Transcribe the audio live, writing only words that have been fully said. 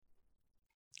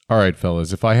All right,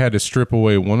 fellas, if I had to strip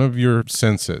away one of your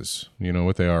senses, you know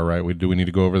what they are, right? We need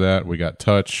to go over that? We got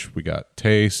touch, we got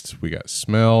taste, we got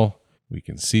smell, we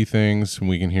can see things, and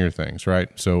we can hear things, right?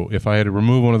 So if I had to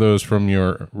remove one of those from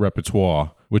your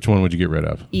repertoire, which one would you get rid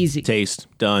of? Easy. Taste.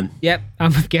 Done. Yep,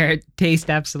 I'm with Garrett. Taste,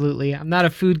 absolutely. I'm not a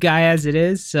food guy as it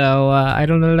is, so I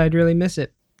don't know that I'd really miss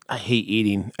it. I hate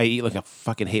eating. I eat like I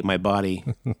fucking hate my body.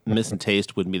 Missing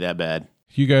taste wouldn't be that bad.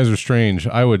 You guys are strange.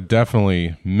 I would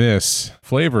definitely miss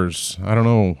flavors. I don't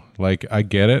know. Like, I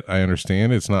get it. I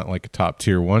understand. It's not like a top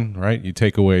tier one, right? You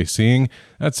take away seeing,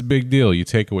 that's a big deal. You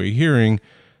take away hearing,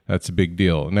 that's a big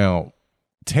deal. Now,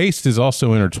 taste is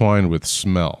also intertwined with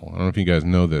smell. I don't know if you guys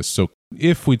know this. So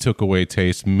if we took away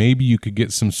taste, maybe you could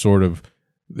get some sort of,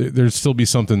 there'd still be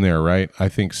something there, right? I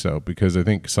think so, because I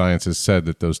think science has said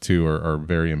that those two are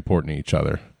very important to each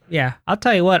other. Yeah, I'll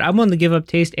tell you what, I'm willing to give up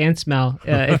taste and smell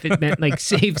if it meant like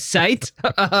save sight.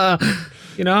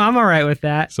 I'm all right with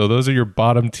that. So those are your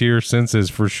bottom tier senses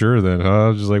for sure then,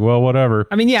 huh? Just like, well, whatever.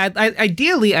 I mean, yeah,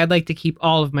 ideally, I'd like to keep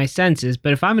all of my senses,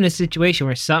 but if I'm in a situation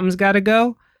where something's got to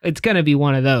go, it's going to be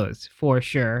one of those for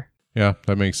sure. Yeah,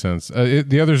 that makes sense.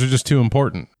 The others are just too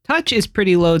important. Touch is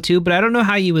pretty low too, but I don't know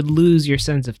how you would lose your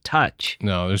sense of touch.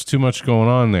 No, there's too much going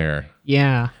on there.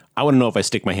 Yeah. I want to know if I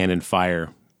stick my hand in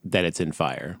fire, that it's in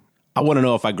fire. I want to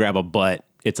know if I grab a butt,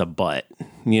 it's a butt,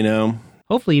 you know?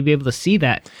 Hopefully you'll be able to see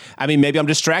that. I mean, maybe I'm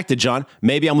distracted, John.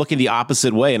 Maybe I'm looking the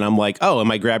opposite way and I'm like, oh,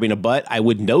 am I grabbing a butt? I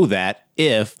would know that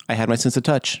if I had my sense of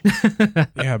touch.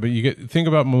 Yeah, but think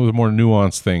about more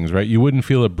nuanced things, right? You wouldn't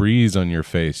feel a breeze on your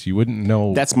face. You wouldn't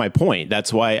know. That's my point.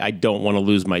 That's why I don't want to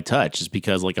lose my touch, is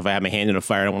because like if I have my hand in a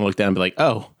fire, I don't want to look down and be like,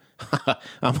 oh,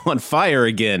 I'm on fire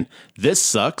again. This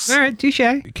sucks. All right, touche.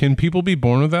 Can people be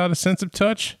born without a sense of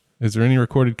touch? Is there any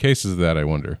recorded cases of that, I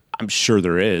wonder? I'm sure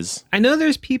there is. I know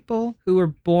there's people who are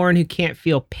born who can't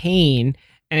feel pain.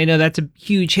 And I know that's a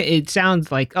huge, it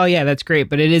sounds like, oh yeah, that's great.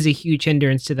 But it is a huge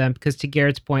hindrance to them because to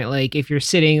Garrett's point, like if you're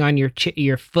sitting on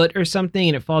your foot or something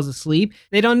and it falls asleep,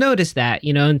 they don't notice that,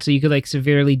 and so you could like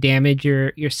severely damage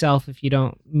yourself if you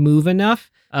don't move enough.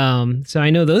 So I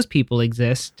know those people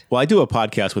exist. Well, I do a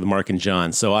podcast with Mark and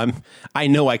John, so I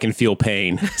know I can feel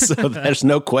pain. So there's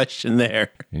no question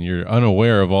there. And you're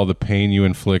unaware of all the pain you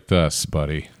inflict us,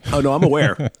 buddy. Oh, no, I'm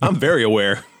aware. I'm very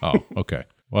aware. Oh, okay.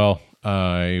 Well,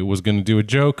 I was going to do a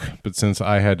joke, but since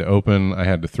I had to open, I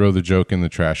had to throw the joke in the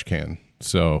trash can.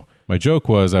 So my joke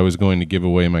was I was going to give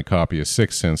away my copy of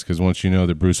Sixth Sense, because once you know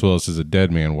that Bruce Willis is a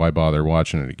dead man, why bother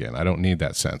watching it again? I don't need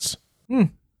that sense.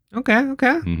 Okay.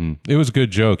 Mm-hmm. It was a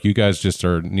good joke. You guys just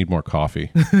need more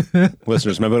coffee.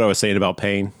 Listeners, remember what I was saying about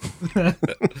pain?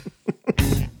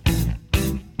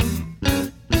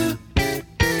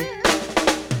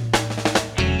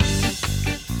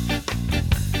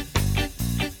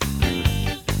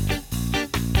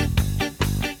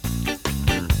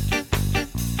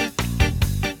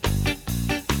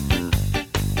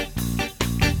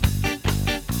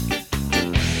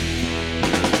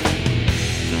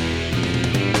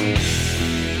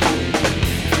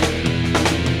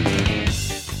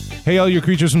 Hey, all you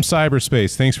creatures from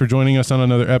cyberspace. Thanks for joining us on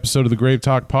another episode of the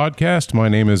GraveTalk podcast. My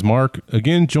name is Mark,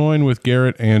 again joined with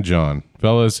Garrett and John.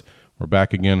 Fellas, we're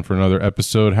back again for another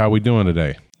episode. How we doing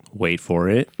today? Wait for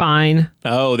it. Fine.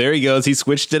 Oh, there he goes. He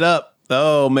switched it up.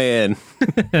 Oh, man.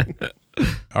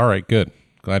 All right, good.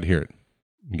 Glad to hear it.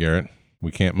 Garrett,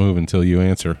 we can't move until you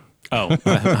answer. Oh,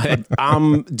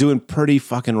 I'm doing pretty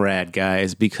fucking rad,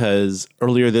 guys, because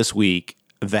earlier this week,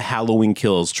 the Halloween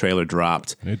Kills trailer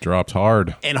dropped. It dropped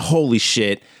hard. And holy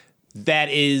shit, that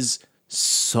is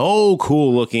so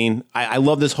cool looking. I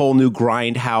love this whole new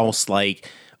grindhouse, like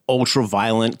ultra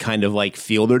violent kind of like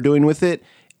feel they're doing with it.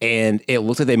 And it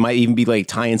looks like they might even be like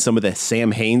tying some of the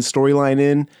Sam Hain storyline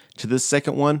in to this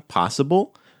second one.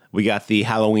 Possible. We got the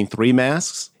Halloween 3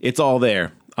 masks. It's all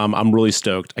there. I'm really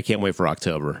stoked. I can't wait for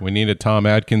October. We need a Tom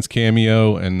Atkins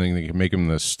cameo, and then they can make him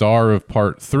the star of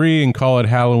part 3 and call it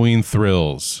Halloween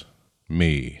Thrills.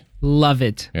 Me. Love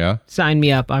it. Yeah? Sign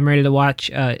me up. I'm ready to watch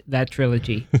that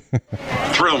trilogy.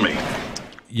 Thrill me.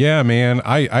 Yeah, man.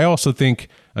 I also think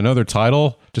another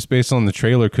title, just based on the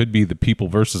trailer, could be The People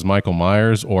versus Michael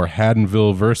Myers or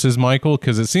Haddonville versus Michael,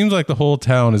 because it seems like the whole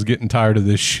town is getting tired of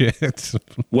this shit.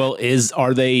 Well,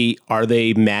 are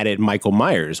they mad at Michael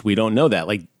Myers? We don't know that.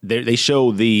 Like they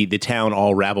show the town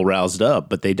all rabble-roused up,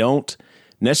 but they don't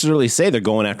necessarily say they're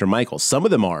going after Michael. Some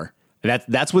of them are.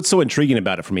 That's what's so intriguing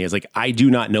about it for me, is like I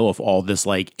do not know if all this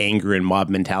like anger and mob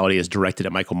mentality is directed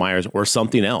at Michael Myers or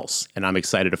something else, and I'm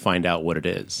excited to find out what it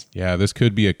is. Yeah, this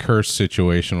could be a curse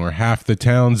situation where half the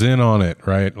town's in on it,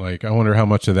 right? Like I wonder how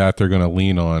much of that they're going to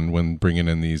lean on when bringing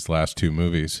in these last 2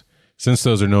 movies. since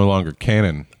those are no longer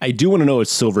canon. I do want to know if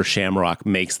Silver Shamrock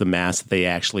makes the mask that they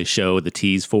actually show the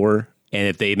tease for, and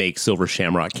if they make Silver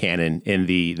Shamrock canon in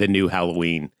the new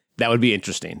Halloween. That would be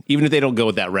interesting. Even if they don't go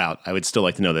with that route, I would still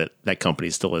like to know that that company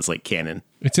still is like canon.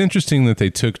 It's interesting that they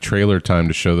took trailer time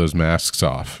to show those masks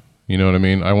off. You know what I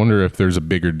mean? I wonder if there's a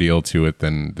bigger deal to it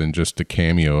than just a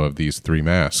cameo of these 3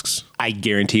 masks. I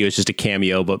guarantee you it's just a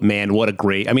cameo, but man, what a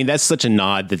great... I mean, that's such a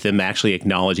nod that them actually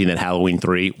acknowledging that Halloween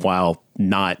 3, while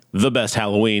not the best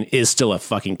Halloween, is still a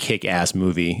fucking kick-ass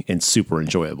movie and super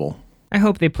enjoyable. I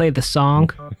hope they play the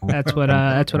song. That's what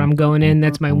I'm going in.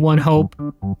 That's my one hope.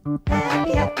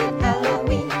 Happy, happy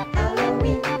Halloween,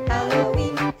 Halloween,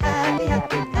 Halloween, happy,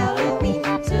 happy Halloween,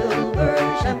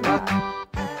 Silver Shamrock.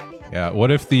 Yeah,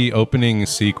 what if the opening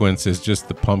sequence is just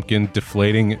the pumpkin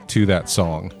deflating to that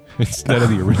song instead of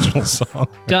the original song?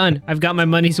 Done. I've got my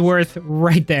money's worth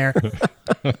right there.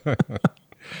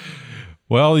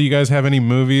 Well, you guys have any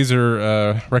movies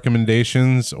or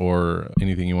recommendations or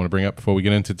anything you want to bring up before we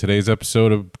get into today's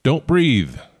episode of Don't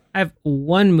Breathe? I have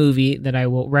one movie that I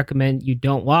will recommend you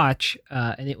don't watch,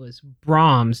 and it was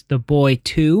Brahms, the Boy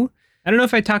 2. I don't know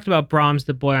if I talked about Brahms,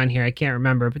 the Boy on here. I can't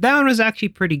remember, but that one was actually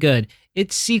pretty good.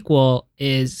 Its sequel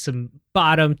is some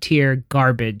bottom tier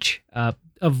garbage.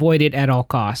 Avoid it at all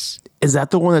costs. Is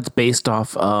that the one that's based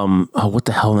off, what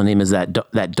the hell the name is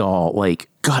that doll? Like,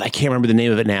 God, I can't remember the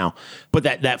name of it now. But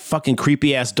that fucking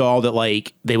creepy ass doll that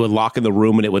like they would lock in the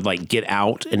room and it would like get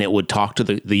out and it would talk to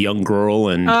the young girl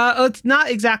and... It's not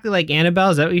exactly like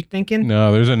Annabelle. Is that what you're thinking?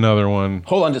 No, there's another one.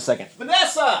 Hold on just a second.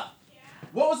 Vanessa!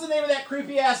 What was the name of that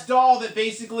creepy ass doll that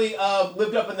basically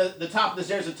lived up in the top of the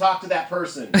stairs and talked to that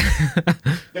person?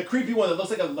 The creepy one that looks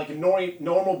like a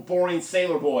normal, boring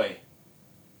sailor boy.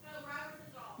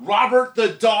 Robert the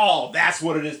Doll. That's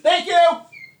what it is. Thank you.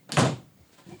 All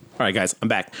right, guys, I'm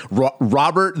back.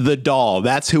 Robert the Doll.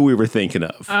 That's who we were thinking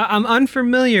of. I'm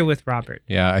unfamiliar with Robert.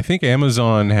 Yeah, I think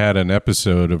Amazon had an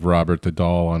episode of Robert the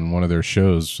Doll on one of their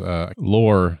shows.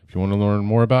 Lore, if you want to learn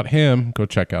more about him, go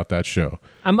check out that show.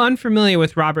 I'm unfamiliar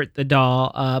with Robert the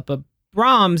Doll, but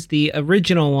Brahms, the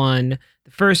original one,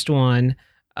 the first one,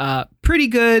 pretty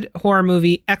good horror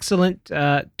movie, excellent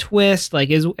twist. Like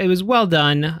it was well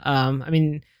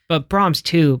done. But Brahms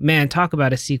 2, man, talk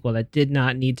about a sequel that did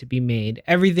not need to be made.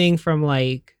 Everything from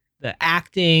like the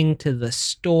acting to the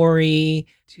story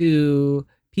to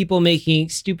people making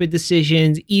stupid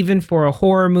decisions, even for a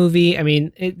horror movie. I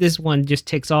mean, this one just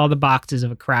ticks all the boxes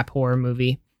of a crap horror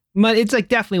movie. But it's like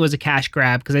definitely was a cash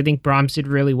grab because I think Brahms did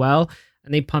really well.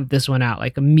 And they pumped this one out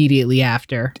like immediately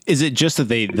after. Is it just that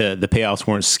the payoffs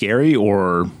weren't scary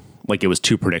or like it was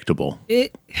too predictable?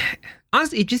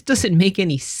 Honestly, it just doesn't make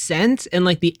any sense. And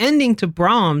like the ending to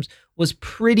Brahms was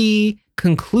pretty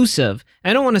conclusive.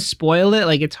 I don't want to spoil it.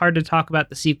 Like it's hard to talk about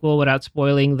the sequel without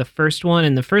spoiling the first one.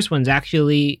 And the first one's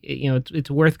actually, it's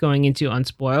worth going into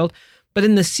unspoiled. But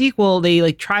in the sequel, they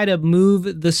like try to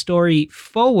move the story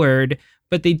forward,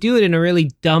 but they do it in a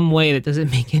really dumb way that doesn't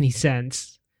make any sense.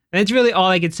 And it's really all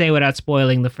I could say without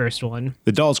spoiling the first one.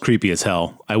 The doll's creepy as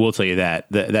hell. I will tell you that.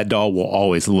 That doll will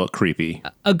always look creepy.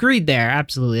 Agreed there.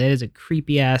 Absolutely. That is a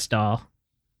creepy ass doll.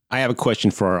 I have a question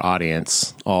for our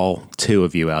audience, all 2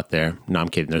 of you out there. No, I'm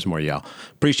kidding. There's more of y'all.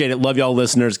 Appreciate it. Love y'all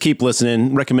listeners. Keep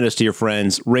listening. Recommend us to your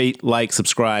friends. Rate, like,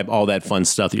 subscribe, all that fun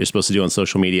stuff that you're supposed to do on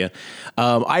social media.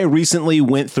 I recently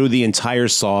went through the entire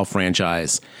Saw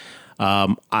franchise.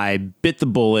 I bit the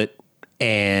bullet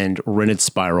and rented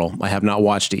Spiral. I have not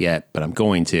watched it yet, but I'm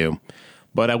going to.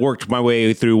 But I worked my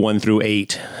way through 1 through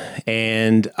 8,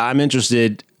 and I'm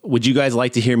interested. Would you guys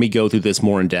like to hear me go through this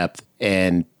more in depth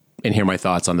and hear my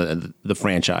thoughts on the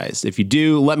franchise? If you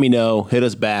do, let me know. Hit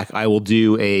us back. I will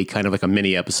do a kind of like a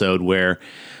mini episode where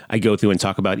I go through and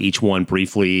talk about each one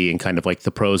briefly and kind of like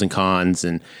the pros and cons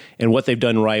and what they've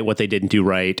done right, what they didn't do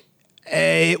right.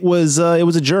 It was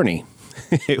a journey.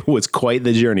 It was quite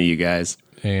the journey, you guys.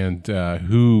 And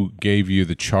who gave you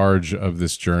the charge of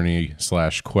this journey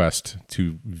 / quest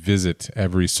to visit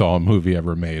every Saw movie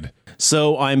ever made?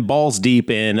 So I'm balls deep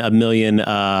in a million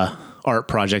art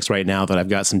projects right now that I've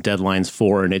got some deadlines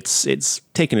for, and it's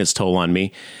taking its toll on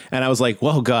me. And I was like,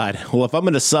 well, God, if I'm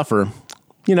going to suffer,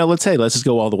 let's just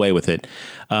go all the way with it.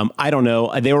 I don't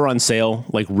know. They were on sale,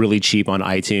 like really cheap on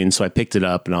iTunes. So I picked it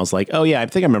up and I was like, oh yeah, I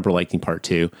think I remember liking part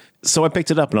 2. So I picked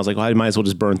it up and I was like, well, I might as well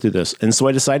just burn through this. And so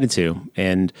I decided to,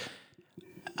 and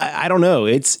I don't know.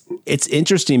 It's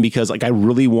interesting because like, I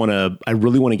really want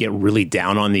to get really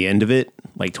down on the end of it,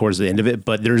 like towards the end of it.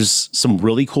 But there's some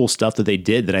really cool stuff that they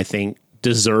did that I think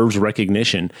deserves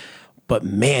recognition. But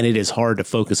man, it is hard to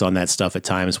focus on that stuff at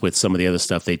times with some of the other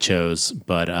stuff they chose.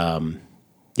 But,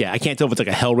 Yeah, I can't tell if it's like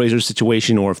a Hellraiser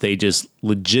situation or if they just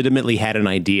legitimately had an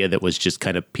idea that was just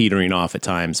kind of petering off at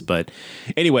times. But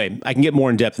anyway, I can get more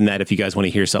in depth in that if you guys want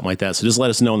to hear something like that. So just let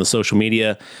us know on the social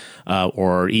media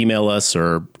or email us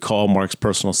or call Mark's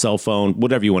personal cell phone,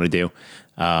 whatever you want to do.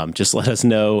 Just let us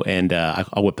know and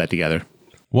I'll whip that together.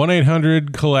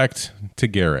 1-800-COLLECT to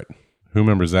Garrett. Who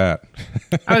remembers that?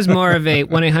 I was more of a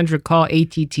 1-800-CALL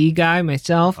ATT guy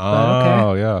myself. But okay.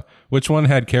 Oh, yeah. Which one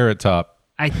had Carrot Top?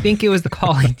 I think it was the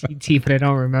call ATT, but I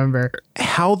don't remember.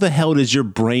 How the hell does your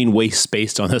brain waste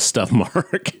space on this stuff,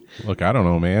 Mark? Look, I don't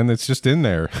know, man. It's just in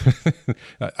there.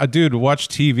 Dude, watch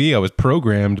TV. I was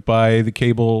programmed by the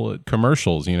cable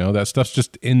commercials. You know, that stuff's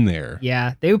just in there.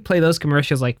 Yeah, they would play those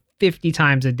commercials like 50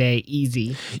 times a day,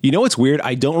 easy. You know what's weird?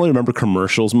 I don't really remember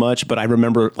commercials much, but I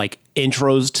remember like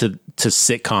intros to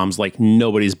sitcoms like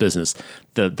nobody's business.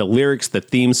 The lyrics, the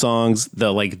theme songs,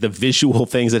 the visual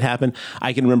things that happen.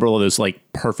 I can remember all those like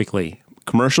perfectly.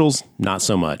 Commercials, not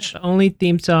so much. The only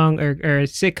theme song or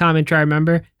sitcom intro I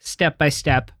remember, Step by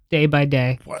Step, Day by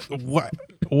Day.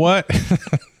 What?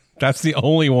 That's the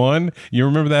only one? You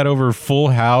remember that over Full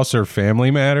House or Family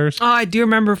Matters? Oh, I do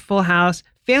remember Full House.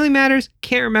 Family Matters,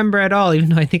 can't remember at all, even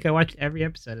though I think I watched every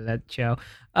episode of that show.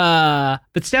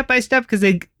 But Step by Step, because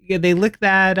they licked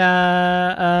that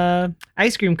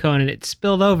ice cream cone and it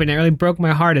spilled over, and it really broke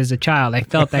my heart as a child. I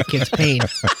felt that kid's pain.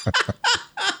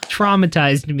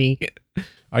 Traumatized me.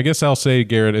 I guess I'll say,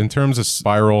 Garrett, in terms of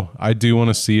Spiral, I do want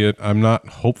to see it. I'm not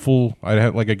hopeful. I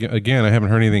haven't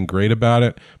heard anything great about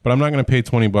it, but I'm not going to pay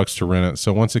 $20 to rent it.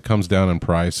 So once it comes down in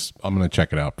price, I'm going to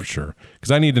check it out for sure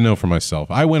because I need to know for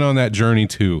myself. I went on that journey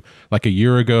too. Like a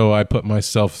year ago, I put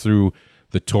myself through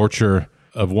the torture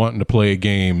of wanting to play a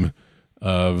game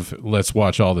of let's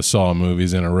watch all the Saw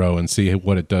movies in a row and see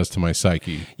what it does to my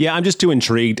psyche. Yeah, I'm just too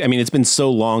intrigued. I mean, it's been so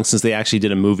long since they actually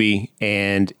did a movie,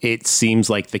 and it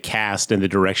seems like the cast and the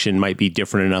direction might be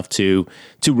different enough to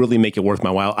really make it worth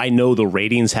my while. I know the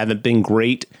ratings haven't been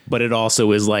great, but it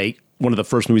also is like one of the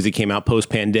first movies that came out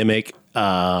post-pandemic.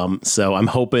 So I'm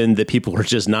hoping that people are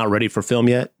just not ready for film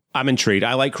yet. I'm intrigued.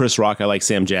 I like Chris Rock. I like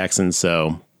Sam Jackson, so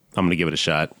I'm going to give it a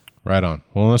shot. Right on.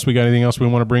 Well, unless we got anything else we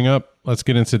want to bring up, let's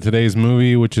get into today's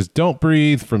movie, which is Don't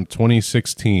Breathe from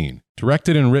 2016.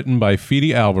 Directed and written by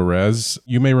Fede Alvarez.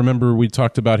 You may remember we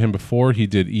talked about him before. He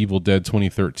did Evil Dead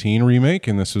 2013 remake,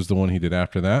 and this was the one he did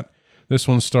after that. This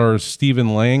one stars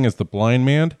Stephen Lang as the blind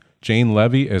man, Jane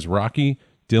Levy as Rocky,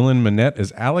 Dylan Minnette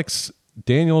as Alex,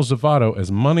 Daniel Zavato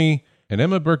as Money, and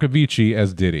Emma Bercovici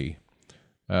as Diddy.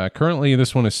 Currently,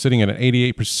 this one is sitting at an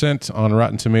 88% on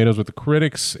Rotten Tomatoes with the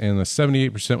critics and a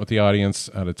 78% with the audience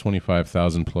out of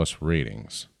 25,000 plus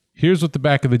ratings. Here's what the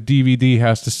back of the DVD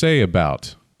has to say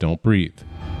about Don't Breathe.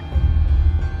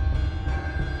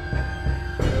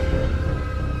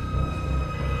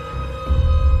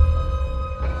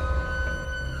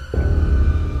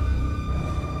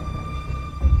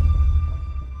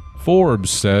 Forbes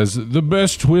says, the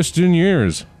best twist in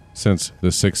years since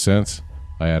The Sixth Sense.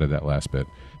 I added that last bit.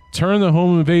 Turn the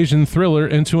home invasion thriller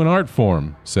into an art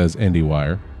form, says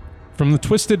IndieWire. From the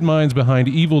twisted minds behind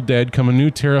Evil Dead come a new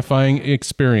terrifying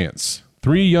experience.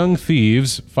 3 young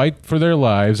thieves fight for their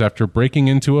lives after breaking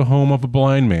into a home of a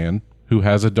blind man who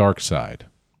has a dark side.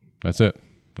 That's it.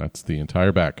 That's the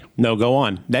entire back. No, go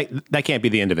on. That can't be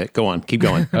the end of it. Go on. Keep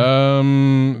going.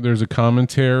 There's a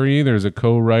commentary. There's a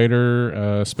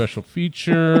co-writer, special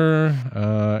feature.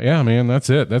 Yeah, man, that's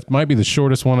it. That might be the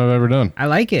shortest one I've ever done. I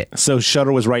like it. So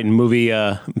Shudder was writing movie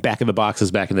back of the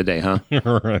boxes back in the day, huh?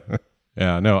 Right.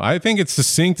 Yeah, no, I think it's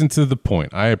succinct and to the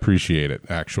point. I appreciate it,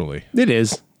 actually. It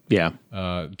is. Yeah.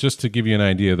 Just to give you an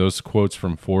idea, those quotes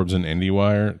from Forbes and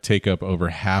IndieWire take up over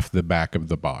half the back of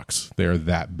the box. They're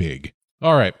that big.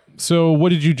 All right. So what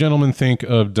did you gentlemen think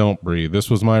of Don't Breathe?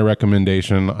 This was my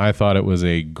recommendation. I thought it was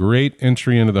a great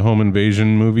entry into the home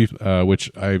invasion movie, which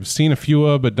I've seen a few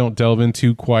of, but don't delve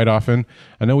into quite often.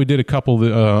 I know we did a couple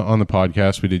on the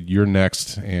podcast. We did You're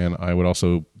Next, and I would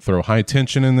also throw High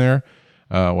Tension in there.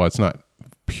 Well, it's not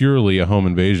purely a home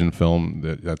invasion film.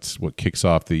 That's what kicks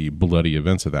off the bloody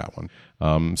events of that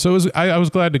one. So I was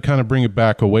glad to kind of bring it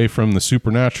back away from the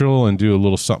supernatural and do a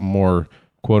little something more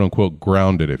quote unquote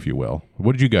grounded, if you will.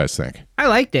 What did you guys think? I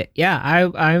liked it. Yeah,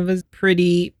 I was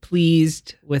pretty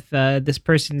pleased with this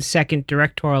person's second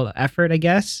directorial effort, I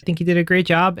guess. I think he did a great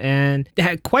job and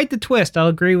had quite the twist. I'll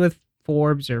agree with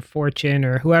Forbes or Fortune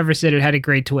or whoever said it had a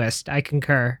great twist. I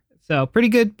concur. So pretty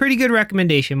good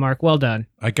recommendation, Mark. Well done.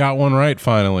 I got one right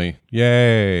finally.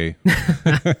 Yay.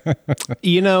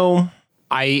 You know,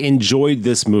 I enjoyed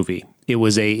this movie. It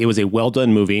was a well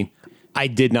done movie. I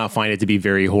did not find it to be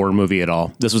very horror movie at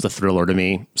all. This was a thriller to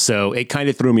me. So it kind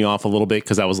of threw me off a little bit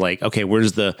because I was like, okay,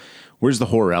 where's the Where's the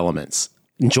horror elements?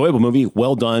 Enjoyable movie,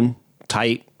 well done,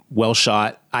 tight, well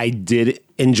shot. I did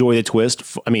enjoy the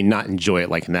twist. I mean, not enjoy it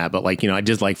like that, but like, I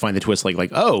just like find the twist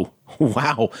like, oh,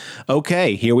 wow.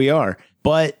 Okay, here we are.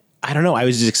 But I don't know. I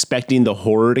was just expecting the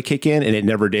horror to kick in and it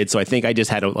never did. So I think I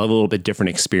just had a little bit different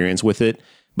experience with it,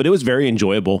 but it was very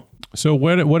enjoyable. So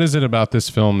what is it about this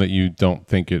film that you don't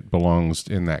think it belongs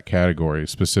in that category,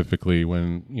 specifically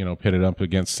when, pitted up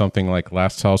against something like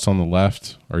Last House on the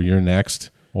Left or You're Next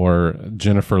or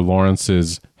Jennifer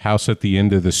Lawrence's House at the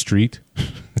End of the Street?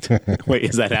 Wait,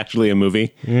 is that actually a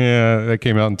movie? Yeah, that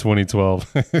came out in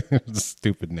 2012.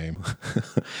 Stupid name.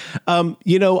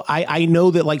 I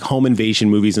know that like home invasion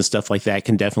movies and stuff like that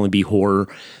can definitely be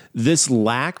horror. This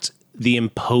lacked the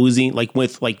imposing, like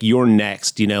with like You're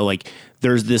Next, like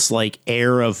there's this like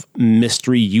air of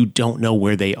mystery. You don't know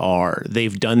where they are.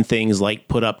 They've done things like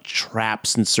put up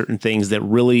traps and certain things that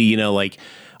really, like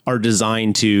are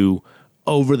designed to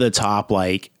over the top,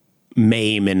 like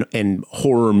maim and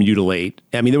horror mutilate.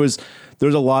 I mean,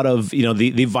 there's a lot of,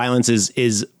 the violence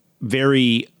is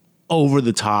very over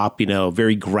the top,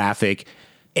 very graphic.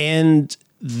 And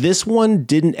this one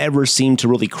didn't ever seem to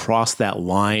really cross that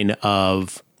line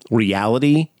of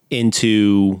reality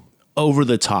into over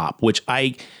the top, which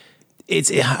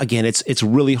it's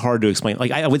really hard to explain.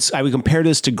 Like I would compare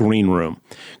this to Green Room.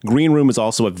 Green Room is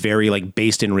also a very like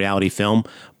based in reality film,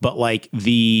 but like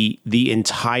the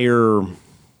entire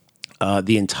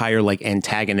like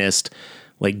antagonist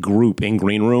like group in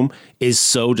Green Room is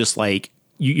so just like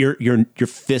your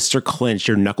fists are clenched,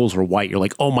 your knuckles are white. You're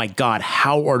like, oh my God,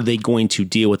 how are they going to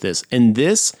deal with this? And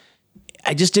this,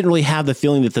 I just didn't really have the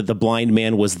feeling that the blind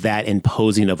man was that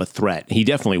imposing of a threat. He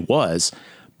definitely was,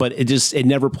 but it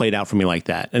never played out for me like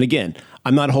that. And again,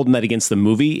 I'm not holding that against the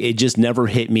movie. It just never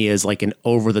hit me as like an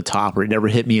over the top, or it never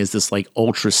hit me as this like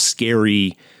ultra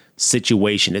scary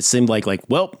situation. It seemed like,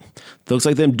 well, looks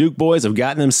like them Duke boys have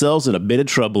gotten themselves in a bit of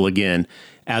trouble again,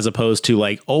 as opposed to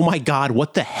like, oh my God,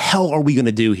 what the hell are we going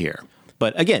to do here?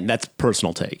 But again, that's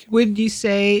personal take. Would you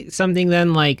say something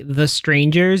then like The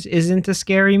Strangers isn't a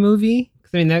scary movie?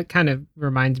 'Cause I mean, that kind of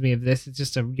reminds me of this. It's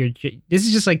just this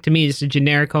is just like, to me, just a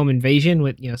generic home invasion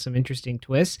with, some interesting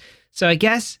twists. So I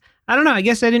guess, I don't know. I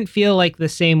guess I didn't feel like the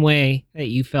same way that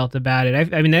you felt about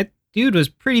it. I mean, that dude was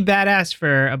pretty badass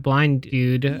for a blind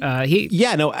dude.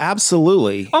 Yeah, no,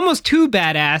 absolutely. Almost too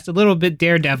badass, a little bit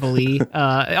daredevil-y,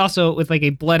 also with like a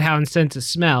bloodhound sense of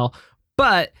smell.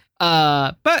 But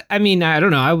I mean, I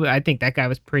don't know. I think that guy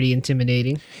was pretty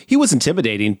intimidating. He was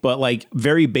intimidating, but like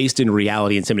very based in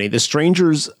reality intimidating. The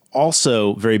Strangers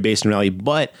also very based in reality,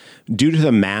 but due to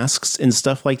the masks and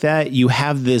stuff like that, you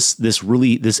have this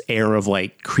air of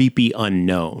like creepy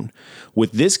unknown.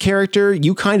 With this character,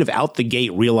 you kind of out the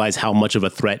gate realize how much of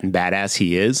a threat and badass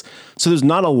he is. So there's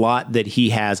not a lot that he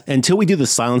has until we do the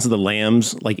Silence of the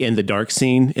Lambs, like in the dark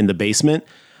scene in the basement.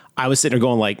 I was sitting there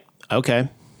going like, okay,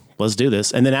 let's do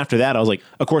this. And then after that, I was like,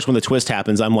 of course, when the twist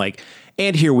happens, I'm like,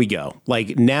 and here we go.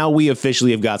 Like now we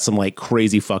officially have got some like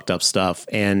crazy fucked up stuff.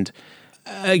 And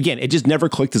again, it just never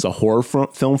clicked as a horror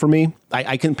film for me.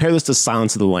 I compare this to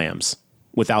Silence of the Lambs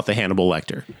without the Hannibal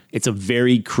Lecter. It's a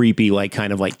very creepy, like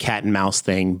kind of like cat and mouse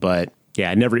thing. But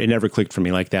yeah, it never clicked for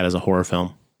me like that as a horror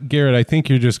film. Garrett, I think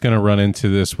you're just going to run into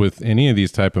this with any of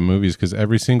these type of movies, because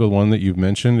every single one that you've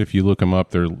mentioned, if you look them up,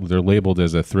 they're labeled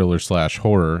as a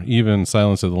thriller/horror. Even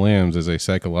Silence of the Lambs is a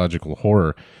psychological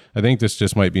horror. I think this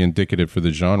just might be indicative for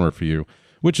the genre for you,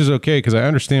 which is okay because I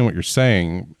understand what you're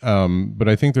saying. But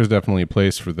I think there's definitely a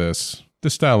place for this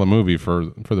style of movie for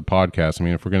the podcast. I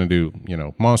mean, if we're going to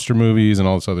do monster movies and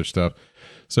all this other stuff,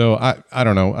 so I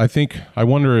don't know. I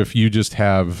wonder if you just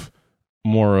have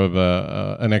more of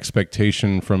an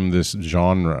expectation from this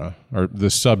genre, or the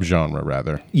subgenre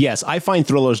rather. Yes, I find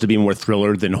thrillers to be more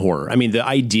thriller than horror. I mean, the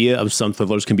idea of some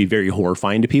thrillers can be very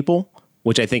horrifying to people,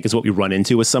 which I think is what we run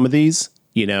into with some of these.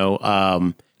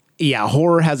 Horror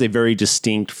has a very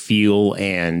distinct feel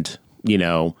and,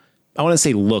 I want to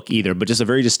say look either, but just a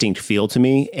very distinct feel to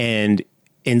me. And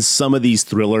in some of these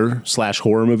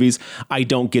thriller/horror movies, I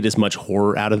don't get as much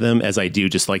horror out of them as I do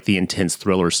just like the intense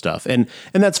thriller stuff. And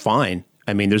that's fine.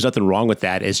 I mean, there's nothing wrong with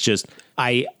that. It's just,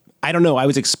 I don't know. I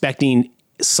was expecting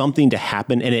something to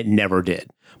happen and it never did,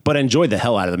 but I enjoyed the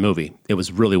hell out of the movie. It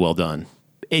was really well done.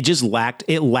 It just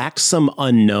lacked some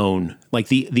unknown, like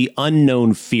the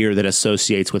unknown fear that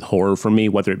associates with horror for me,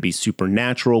 whether it be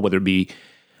supernatural, whether it be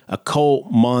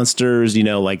occult monsters,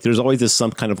 like there's always this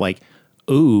some kind of like,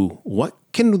 ooh, what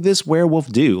can this werewolf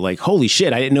do? Like, holy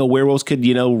shit, I didn't know werewolves could,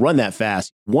 run that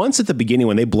fast. Once at the beginning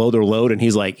when they blow their load and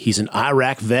he's like, he's an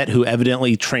Iraq vet who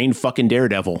evidently trained fucking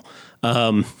Daredevil.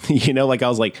 I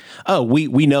was like, oh,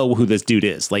 we know who this dude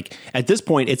is. Like, at this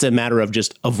point, it's a matter of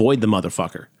just avoid the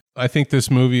motherfucker. I think this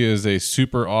movie is a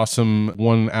super awesome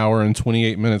 1 hour and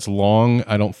 28 minutes long.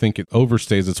 I don't think it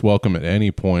overstays its welcome at any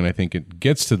point. I think it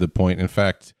gets to the point. In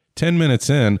fact, 10 minutes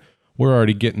in, we're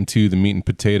already getting to the meat and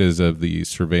potatoes of the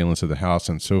surveillance of the house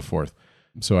and so forth.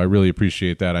 So I really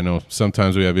appreciate that. I know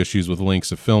sometimes we have issues with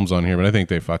links of films on here, but I think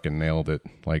they fucking nailed it.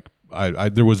 Like,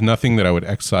 there was nothing that I would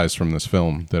excise from this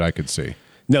film that I could see.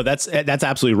 No, that's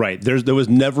absolutely right. There was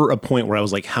never a point where I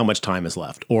was like, how much time is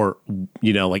left? Or,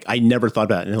 like I never thought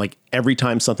about it. And like every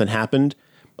time something happened,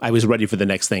 I was ready for the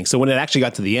next thing. So when it actually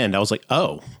got to the end, I was like,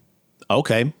 oh,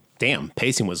 okay. Damn,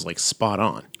 pacing was like spot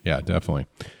on. Yeah, definitely.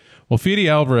 Well, Fede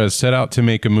Alvarez set out to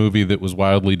make a movie that was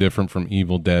wildly different from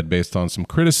Evil Dead based on some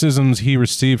criticisms he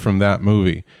received from that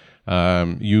movie.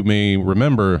 You may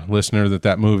remember, listener,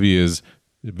 that movie is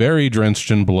very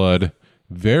drenched in blood,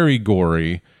 very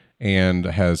gory, and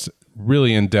has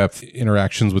really in-depth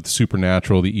interactions with the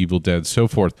supernatural, the Evil Dead, so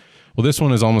forth. Well, this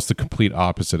one is almost the complete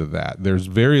opposite of that. There's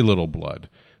very little blood.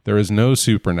 There is no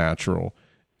supernatural.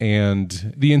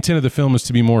 And the intent of the film is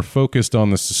to be more focused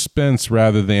on the suspense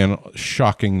rather than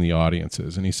shocking the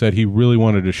audiences. And he said he really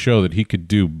wanted to show that he could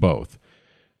do both.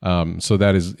 So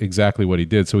that is exactly what he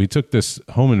did. So he took this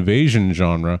home invasion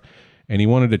genre and he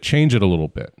wanted to change it a little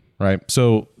bit. Right.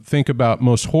 So think about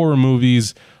most horror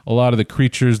movies. A lot of the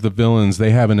creatures, the villains, they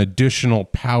have an additional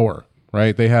power,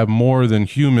 right? They have more than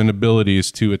human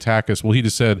abilities to attack us. Well, he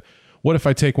just said, what if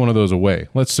I take one of those away?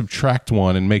 Let's subtract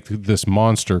one and make this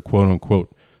monster, quote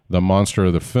unquote, the monster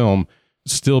of the film,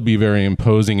 still be very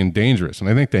imposing and dangerous. And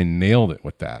I think they nailed it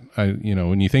with that.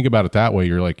 When you think about it that way,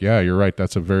 you're like, yeah, you're right.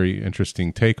 That's a very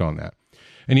interesting take on that.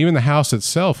 And even the house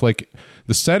itself, like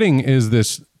the setting is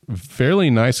this fairly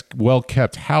nice,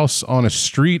 well-kept house on a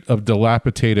street of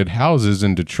dilapidated houses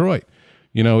in Detroit.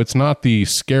 It's not the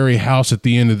scary house at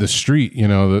the end of the street,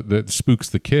 that spooks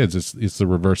the kids. It's the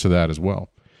reverse of that as well.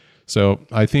 So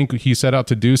I think he set out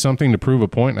to do something to prove a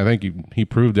point, and I think he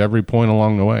proved every point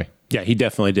along the way. Yeah, he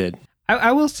definitely did.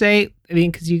 I will say,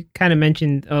 because you kind of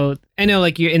mentioned, I know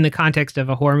like you're in the context of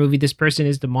a horror movie, this person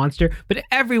is the monster, but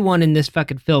everyone in this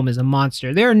fucking film is a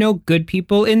monster. There are no good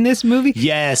people in this movie.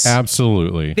 Yes.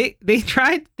 Absolutely. He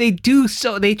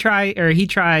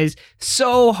tries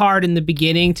so hard in the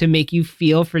beginning to make you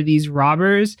feel for these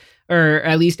robbers, or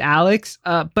at least Alex,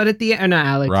 but at the end, not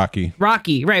Alex.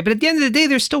 Rocky, right. But at the end of the day,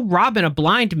 they're still robbing a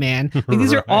blind man. Like,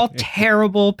 these are all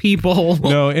terrible people.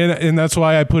 No, and that's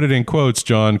why I put it in quotes,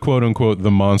 John, quote unquote,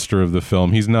 the monster of the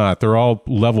film. He's not. They're all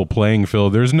level playing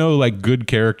field. There's no like good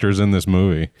characters in this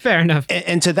movie. Fair enough.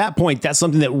 And to that point, that's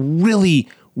something that really,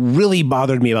 really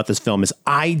bothered me about this film is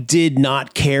I did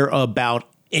not care about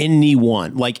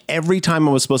anyone. Like every time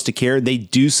I was supposed to care, they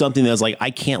do something that was like,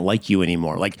 I can't like you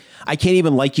anymore. Like I can't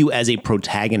even like you as a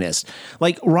protagonist.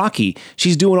 Like Rocky,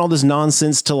 she's doing all this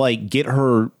nonsense to like get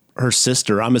her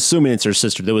sister. I'm assuming it's her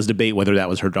sister. There was debate whether that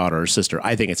was her daughter or sister.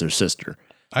 I think it's her sister.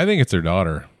 I think it's her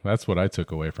daughter. That's what I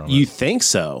took away from it. You think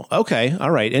so? Okay.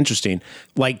 All right. Interesting.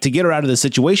 Like to get her out of the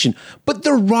situation, but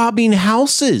they're robbing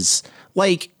houses.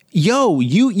 Like, yo,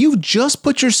 you've just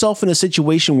put yourself in a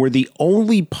situation where the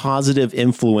only positive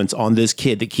influence on this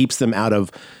kid that keeps them out of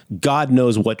God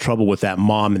knows what trouble with that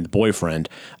mom and the boyfriend,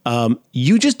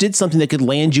 you just did something that could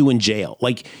land you in jail.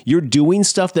 Like you're doing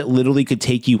stuff that literally could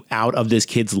take you out of this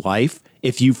kid's life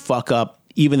if you fuck up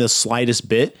even the slightest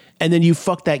bit, and then you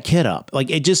fuck that kid up. Like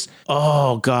it just,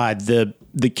 oh God, the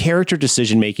character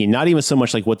decision making, not even so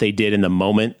much like what they did in the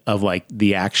moment of like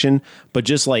the action, but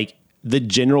just like the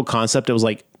general concept. It was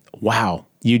like, wow,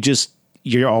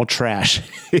 you're all trash.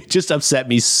 It just upset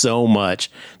me so much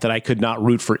that I could not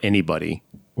root for anybody.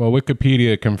 Well,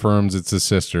 Wikipedia confirms it's a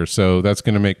sister, so that's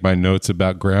going to make my notes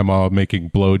about grandma making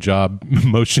blowjob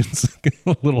motions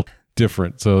a little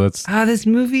different. So that's this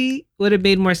movie would have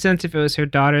made more sense if it was her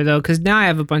daughter, though, because now I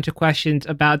have a bunch of questions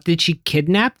about, did she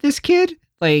kidnap this kid?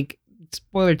 Like,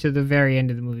 spoiler to the very end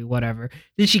of the movie, whatever.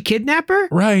 Did she kidnap her?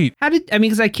 Right.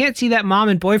 Because I can't see that mom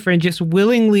and boyfriend just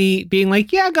willingly being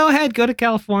like, yeah, go ahead, go to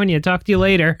California, talk to you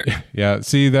later. Yeah,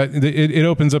 see, that it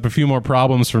opens up a few more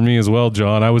problems for me as well,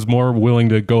 John. I was more willing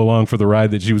to go along for the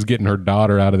ride that she was getting her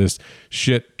daughter out of this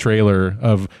shit trailer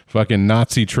of fucking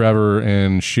Nazi Trevor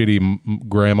and shitty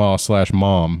grandma /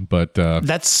 mom. But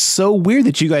that's so weird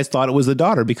that you guys thought it was the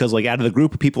daughter, because like out of the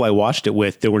group of people I watched it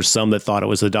with, there were some that thought it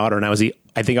was the daughter, and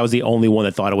I think I was the only only one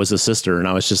that thought it was his sister. And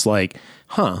I was just like,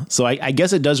 huh. So I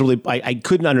guess it does really, I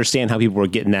couldn't understand how people were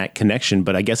getting that connection,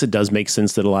 but I guess it does make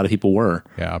sense that a lot of people were.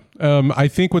 Yeah. I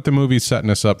think what the movie's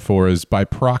setting us up for is by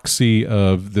proxy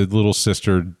of the little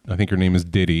sister, I think her name is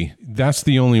Diddy. That's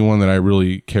the only one that I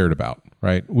really cared about,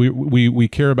 right? We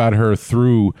care about her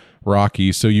through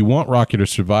Rocky. So you want Rocky to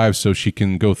survive so she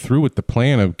can go through with the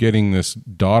plan of getting this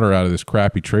daughter out of this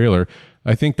crappy trailer.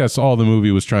 I think that's all the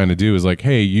movie was trying to do is like,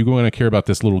 hey, you're going to care about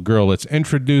this little girl. Let's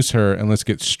introduce her and let's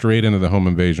get straight into the home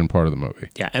invasion part of the movie.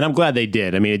 Yeah, and I'm glad they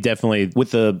did. I mean, it definitely,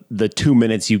 with the 2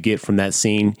 minutes you get from that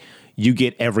scene, you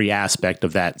get every aspect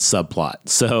of that subplot.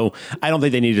 So I don't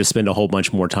think they needed to spend a whole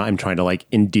bunch more time trying to like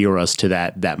endear us to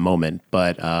that moment.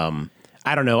 But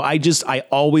I don't know. I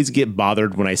always get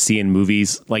bothered when I see in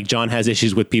movies, like John has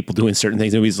issues with people doing certain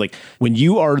things in movies. Like when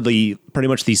you are pretty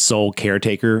much the sole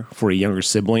caretaker for a younger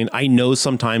sibling, I know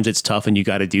sometimes it's tough and you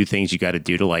got to do things you got to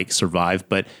do to like survive.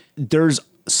 But there's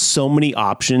so many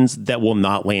options that will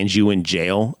not land you in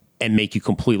jail and make you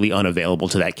completely unavailable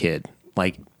to that kid.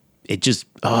 Like it just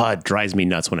it drives me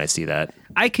nuts when I see that.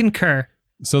 I concur.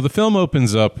 So the film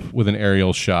opens up with an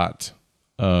aerial shot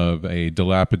of a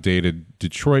dilapidated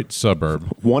Detroit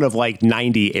suburb. One of like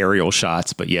 90 aerial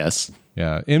shots, but yes.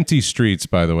 Yeah, empty streets,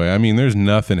 by the way. I mean, there's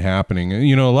nothing happening.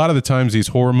 You know, a lot of the times these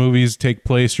horror movies take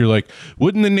place, you're like,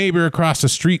 wouldn't the neighbor across the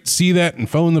street see that and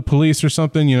phone the police or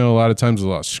something? You know, a lot of times there's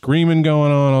a lot of screaming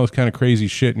going on, all this kind of crazy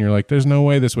shit, and you're like, there's no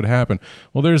way this would happen.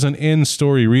 Well, there's an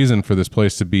in-story reason for this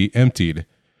place to be emptied.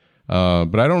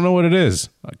 But I don't know what it is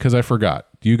because I forgot.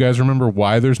 Do you guys remember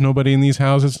why there's nobody in these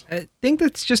houses? I think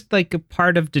that's just like a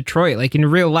part of Detroit. Like in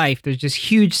real life, there's just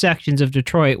huge sections of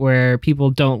Detroit where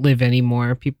people don't live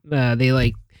anymore. People, they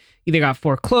like either got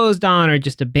foreclosed on or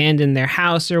just abandoned their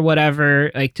house or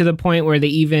whatever, like to the point where they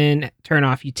even turn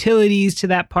off utilities to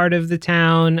that part of the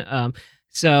town.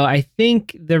 So I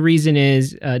think the reason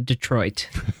is Detroit.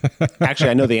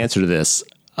 Actually, I know the answer to this.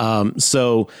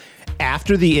 So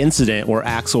after the incident where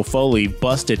Axel Foley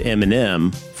busted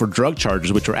Eminem for drug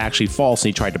charges, which were actually false, and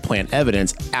he tried to plant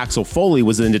evidence, Axel Foley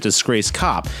was then a disgraced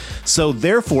cop. So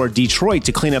therefore, Detroit,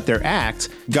 to clean up their act,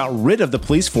 got rid of the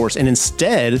police force and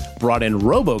instead brought in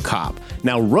RoboCop.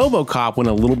 Now, RoboCop went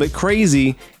a little bit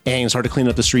crazy and started to clean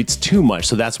up the streets too much.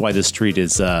 So that's why the street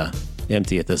is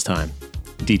empty at this time.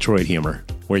 Detroit humor.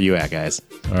 Where you at, guys?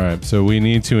 All right, so we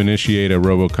need to initiate a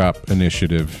RoboCop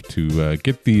initiative to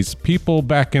get these people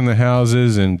back in the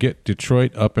houses and get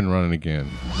Detroit up and running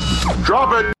again.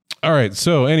 Drop it! All right,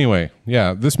 so anyway,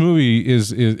 yeah, this movie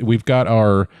is we've got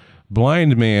our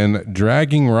blind man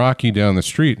dragging Rocky down the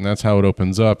street, and that's how it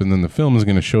opens up, and then the film is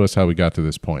going to show us how we got to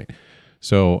this point.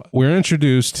 So we're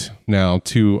introduced now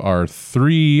to our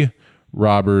 3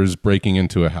 robbers breaking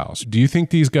into a house. Do you think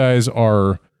these guys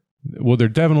are... Well, they're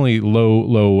definitely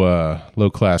low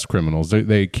class criminals.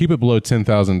 They keep it below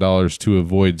 $10,000 to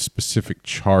avoid specific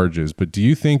charges. But do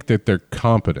you think that they're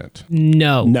competent?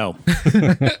 No.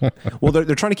 Well,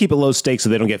 they're trying to keep it low stakes so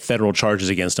they don't get federal charges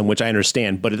against them, which I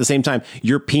understand. But at the same time,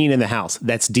 you're peeing in the house.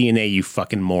 That's DNA, you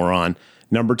fucking moron.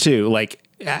 Number 2, like,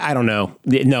 I don't know.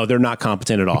 No, they're not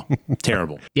competent at all.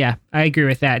 Terrible. Yeah, I agree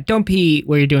with that. Don't pee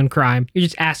where you're doing crime. You're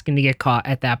just asking to get caught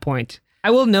at that point. I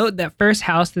will note that first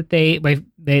house that they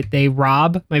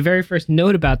rob, my very first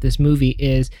note about this movie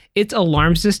is its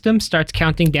alarm system starts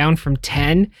counting down from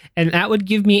 10, and that would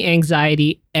give me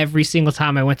anxiety every single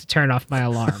time I went to turn off my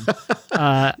alarm.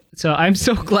 So I'm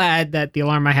so glad that the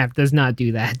alarm I have does not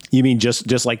do that. You mean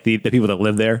just like the people that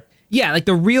live there? Yeah, like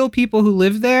the real people who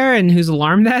live there and whose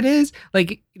alarm that is,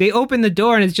 like they open the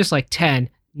door and it's just like 10,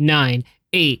 9,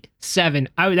 8, 7.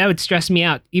 That would stress me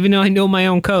out. Even though I know my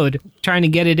own code, trying to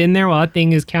get it in there while that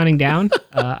thing is counting down,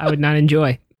 I would not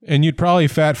enjoy. And you'd probably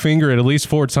fat finger it at least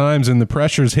 4 times and the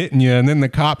pressure's hitting you. And then the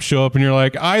cops show up and you're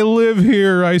like, I live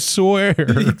here, I swear.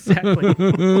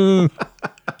 Exactly.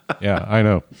 Yeah, I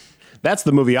know. That's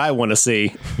the movie I want to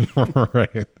see.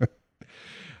 Right.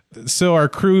 So our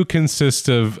crew consists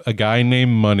of a guy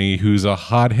named Money, who's a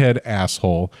hothead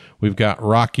asshole. We've got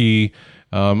Rocky.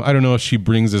 I don't know if she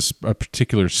brings us a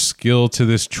particular skill to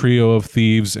this trio of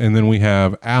thieves. And then we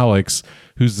have Alex,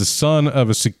 who's the son of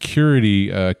a security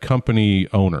company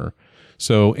owner.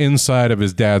 So inside of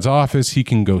his dad's office, he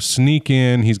can go sneak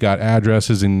in. He's got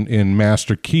addresses and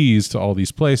master keys to all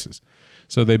these places.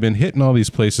 So they've been hitting all these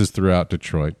places throughout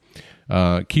Detroit,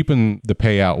 keeping the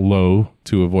payout low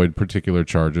to avoid particular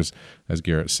charges, as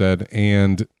Garrett said.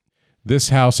 And this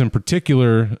house in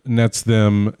particular nets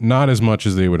them not as much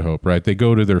as they would hope, right? They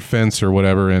go to their fence or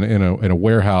whatever in a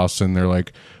warehouse and they're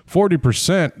like,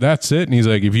 40%, that's it. And he's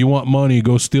like, if you want money,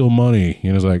 go steal money. You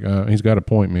know, it's like, he's got a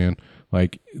point, man.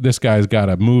 Like, this guy's got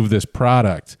to move this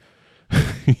product.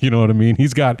 You know what I mean?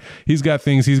 He's got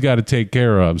things he's got to take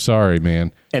care of. Sorry,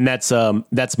 man. And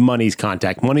that's Money's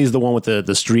contact. Money's the one with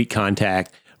the street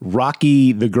contact.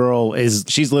 Rocky, the girl,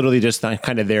 she's literally just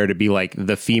kind of there to be like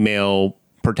the female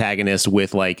protagonist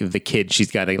with like the kid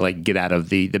she's got to like get out of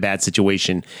the bad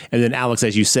situation. And then Alex,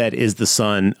 as you said, is the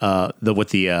son with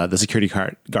the security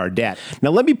guard dad. Now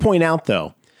let me point out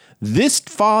though, this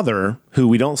father, who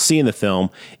we don't see in the film,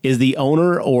 is the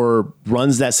owner or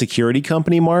runs that security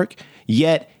company, Mark,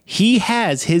 yet he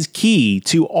has his key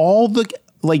to all the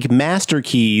like master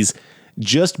keys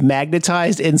just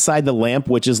magnetized inside the lamp,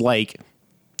 which is like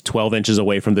 12 inches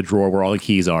away from the drawer where all the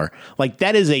keys are. Like,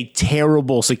 that is a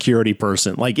terrible security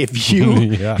person. Like, if you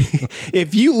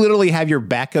if you literally have your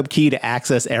backup key to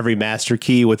access every master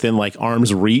key within like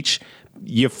arm's reach,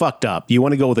 you fucked up. You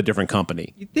want to go with a different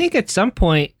company. You think at some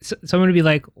point someone would be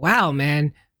like, wow,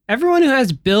 man, everyone who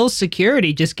has Bill's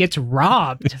security just gets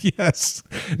robbed. Yes.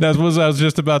 That's what I was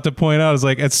just about to point out. Is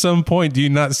like, at some point, do you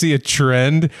not see a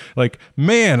trend? Like,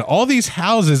 man, all these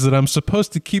houses that I'm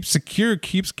supposed to keep secure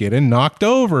keeps getting knocked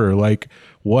over. Like,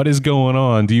 what is going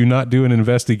on? Do you not do an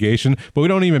investigation? But we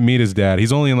don't even meet his dad.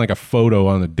 He's only in like a photo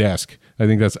on the desk. I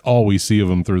think that's all we see of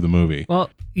him through the movie. Well,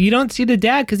 you don't see the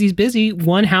dad because he's busy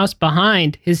one house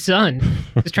behind his son,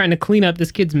 just trying to clean up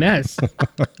this kid's mess.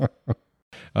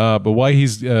 But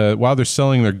while they're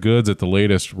selling their goods at the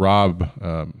latest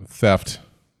theft,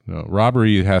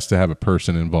 robbery has to have a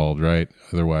person involved, right?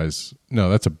 Otherwise, no,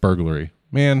 that's a burglary.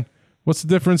 Man, what's the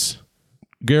difference?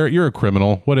 Garrett, you're a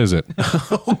criminal. What is it?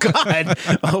 Oh, God.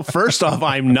 Oh, first off,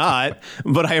 I'm not,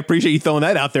 but I appreciate you throwing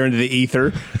that out there into the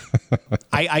ether.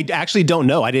 I actually don't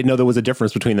know. I didn't know there was a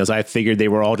difference between those. I figured they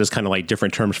were all just kind of like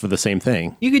different terms for the same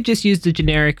thing. You could just use the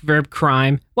generic verb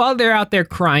crime while they're out there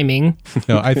criming.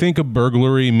 No, I think a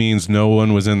burglary means no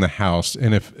one was in the house.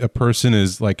 And if a person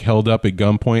is like held up at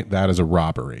gunpoint, that is a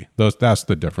robbery. That's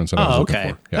the difference that I was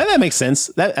looking for. Yeah. That makes sense.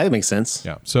 That makes sense.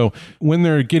 Yeah. So when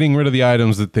they're getting rid of the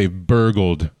items that they've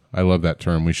burgled, I love that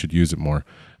term. We should use it more.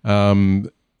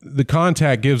 The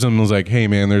contact gives them, was like, hey,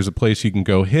 man, there's a place you can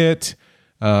go hit.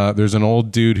 There's an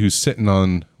old dude who's sitting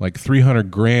on like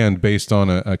 300 grand based on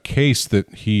a case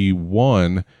that he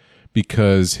won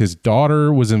because his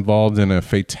daughter was involved in a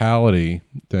fatality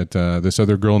that this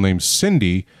other girl named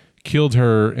Cindy killed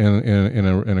her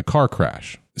in a car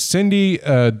crash. Cindy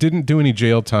didn't do any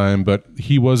jail time, but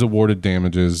he was awarded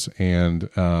damages. And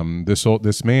this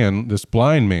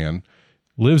blind man,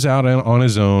 lives out on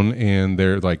his own, and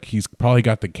they're like, he's probably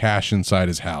got the cash inside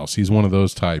his house. He's one of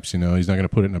those types, he's not going to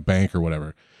put it in a bank or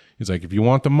whatever. He's like, if you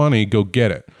want the money, go get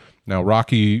it. Now,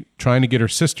 Rocky, trying to get her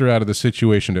sister out of the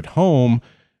situation at home,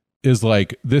 is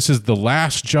like, this is the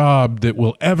last job that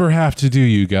we'll ever have to do,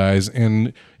 you guys.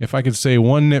 And if I could say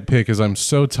one nitpick, is I'm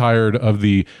so tired of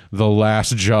the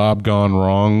last job gone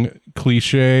wrong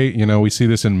cliche. We see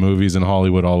this in movies in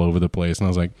Hollywood all over the place. And I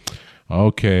was like,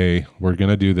 okay, we're going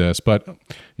to do this. But,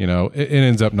 it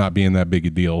ends up not being that big a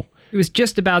deal. He was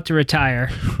just about to retire.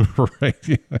 Right.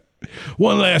 Yeah.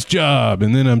 One last job,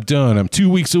 and then I'm done. I'm 2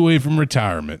 weeks away from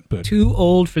retirement. But too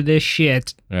old for this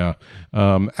shit. Yeah.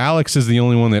 Alex is the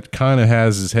only one that kind of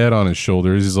has his head on his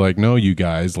shoulders. He's like, no, you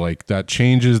guys, like, that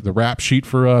changes the rap sheet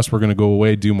for us. We're going to go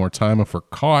away, do more time if we're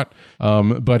caught.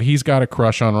 But he's got a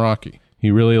crush on Rocky.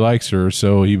 He really likes her,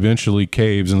 so he eventually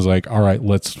caves and is like, all right,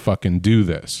 let's fucking do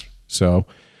this. So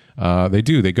they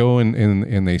do. They go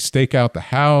and they stake out the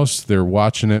house. They're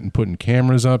watching it and putting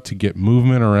cameras up to get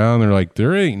movement around. They're like,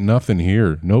 there ain't nothing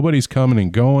here. Nobody's coming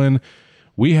and going.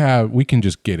 We can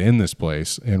just get in this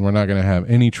place and we're not going to have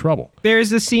any trouble.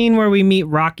 There's a scene where we meet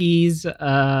Rocky's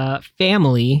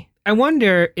family. I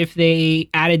wonder if they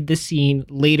added the scene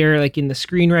later, like in the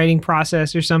screenwriting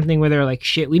process or something, where they're like,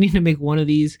 shit, we need to make one of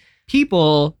these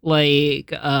people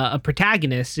like a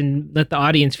protagonist and let the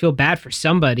audience feel bad for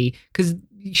somebody, because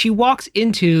she walks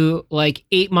into like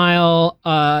 8 Mile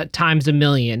times a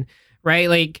million, right?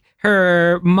 Like,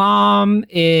 her mom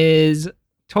is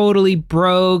totally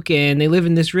broke and they live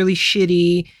in this really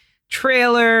shitty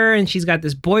trailer, and she's got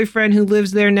this boyfriend who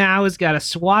lives there now, has got a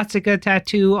swastika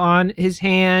tattoo on his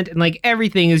hand, and like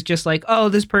everything is just like, oh,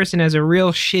 this person has a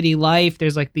real shitty life.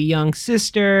 There's like the young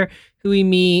sister who we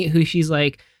meet, who she's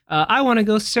like, I want to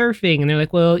go surfing. And they're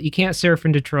like, well, you can't surf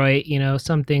in Detroit.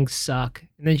 Some things suck.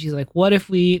 And then she's like, what if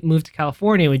we move to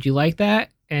California? Would you like that?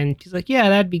 And she's like, yeah,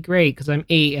 that'd be great, because I'm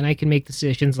 8 and I can make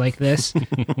decisions like this.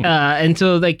 And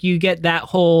so like you get that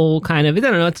whole kind of, I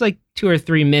don't know, it's like 2 or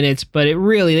 3 minutes, but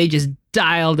they just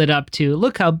dialed it up to,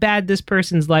 look how bad this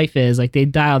person's life is. Like, they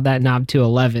dialed that knob to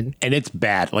 11. And it's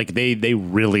bad. Like, they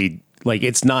really Like,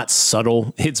 it's not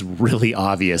subtle. It's really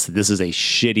obvious that this is a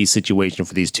shitty situation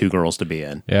for these two girls to be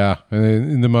in. Yeah. And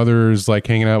then the mother is like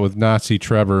hanging out with Nazi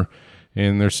Trevor,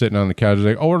 and they're sitting on the couch.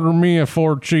 Like, order me a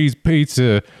 4-cheese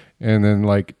pizza. And then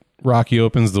like Rocky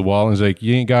opens the wallet and is like,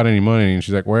 you ain't got any money. And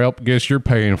she's like, well, guess you're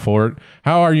paying for it.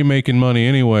 How are you making money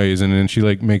anyways? And then she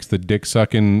like makes the dick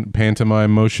sucking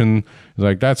pantomime motion.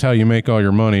 Like, that's how you make all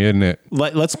your money, isn't it?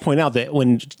 Let's point out that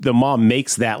when the mom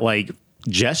makes that like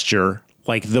gesture,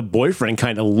 like the boyfriend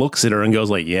kind of looks at her and goes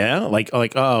like, yeah, like,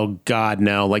 oh God,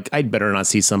 no, like I'd better not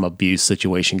see some abuse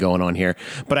situation going on here.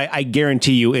 But I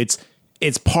guarantee you it's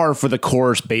par for the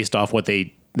course based off what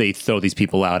they throw these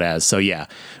people out as. So yeah,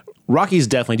 Rockies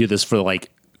definitely do this for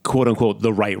like quote unquote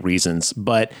the right reasons.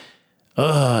 But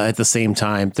at the same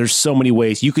time, there's so many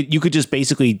ways you could just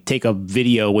basically take a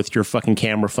video with your fucking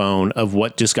camera phone of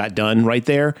what just got done right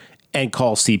there and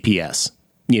call CPS,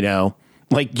 you know?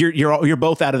 Like you're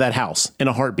both out of that house in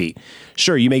a heartbeat.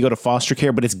 Sure, you may go to foster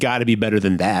care, but it's got to be better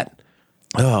than that.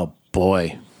 Oh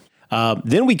boy.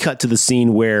 Then we cut to the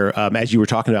scene where, as you were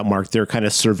talking about, Mark, they're kind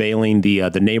of surveilling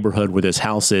the neighborhood where this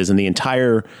house is, and the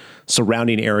entire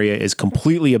surrounding area is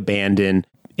completely abandoned.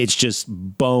 It's just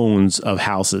bones of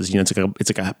houses. You know, it's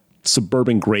like a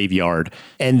suburban graveyard.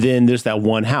 And then there's that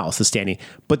one house that's standing,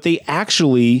 but they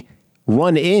actually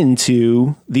run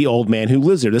into the old man who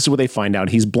lives there. This is where they find out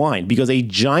he's blind because a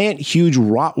giant, huge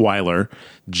Rottweiler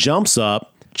jumps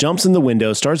up, jumps in the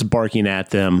window, starts barking at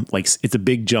them like it's a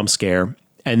big jump scare.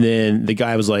 And then the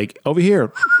guy was like, over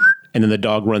here. And then the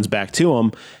dog runs back to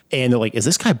him. And they're like, is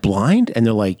this guy blind? And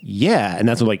they're like, yeah. And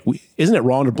that's like, isn't it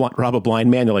wrong to rob a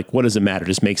blind man? They're like, what does it matter?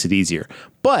 Just makes it easier.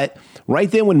 But right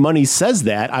then when Money says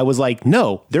that, I was like,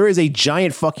 no, there is a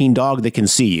giant fucking dog that can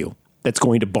see you that's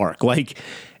going to bark. Like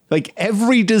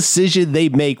every decision they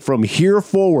make from here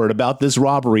forward about this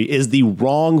robbery is the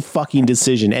wrong fucking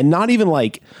decision. And not even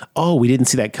like, oh, we didn't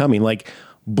see that coming. Like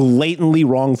blatantly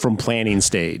wrong from planning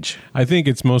stage. I think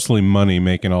it's mostly Money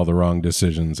making all the wrong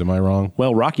decisions. Am I wrong?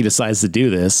 Well, Rocky decides to do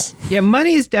this. Yeah,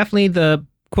 Money is definitely the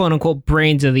quote unquote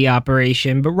brains of the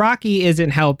operation, but Rocky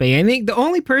isn't helping. I think the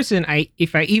only person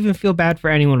if I even feel bad for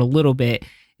anyone a little bit,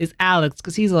 is Alex,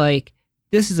 because he's like,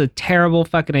 this is a terrible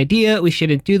fucking idea. We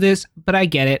shouldn't do this, but I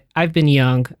get it. I've been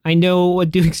young. I know what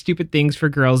doing stupid things for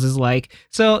girls is like.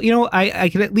 So, you know, I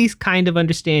can at least kind of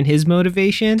understand his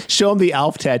motivation. Show him the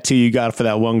Alf tattoo you got for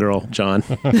that one girl, John.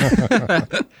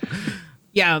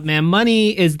 Yeah, man, Money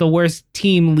is the worst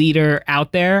team leader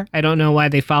out there. I don't know why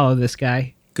they follow this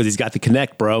guy. Because he's got the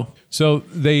connect, bro. So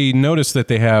they notice that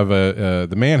they have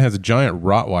the man has a giant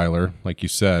Rottweiler, like you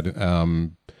said.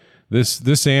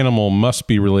 This animal must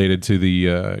be related to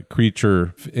the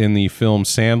creature in the film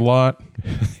Sandlot.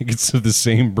 I think it's of the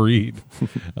same breed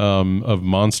of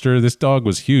monster. This dog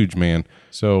was huge, man.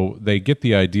 So they get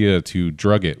the idea to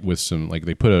drug it with some, like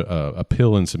they put a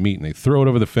pill in some meat and they throw it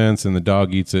over the fence and the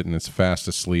dog eats it and it's fast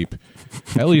asleep,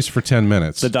 at least for 10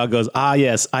 minutes. The dog goes, ah,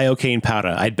 yes, iocane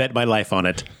powder. I'd bet my life on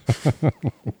it.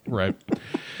 Right.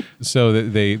 So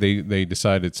they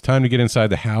decide it's time to get inside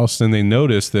the house, and they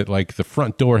notice that like the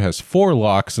front door has 4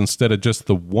 locks instead of just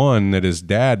the one that his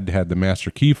dad had the master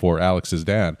key for, Alex's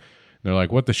dad. And they're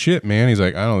like, what the shit, man? He's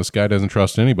like, I don't know, this guy doesn't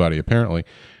trust anybody, apparently.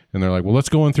 And they're like, well, let's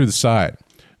go in through the side.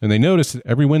 And they notice that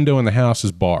every window in the house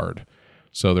is barred.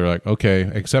 So they're like, okay,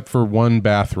 except for one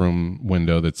bathroom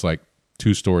window that's like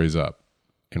 2 stories up.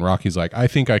 And Rocky's like, I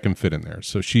think I can fit in there.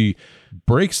 So she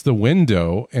breaks the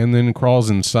window and then crawls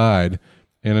inside.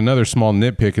 And another small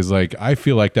nitpick is like, I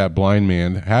feel like that blind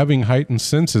man, having heightened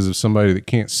senses of somebody that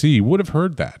can't see, would have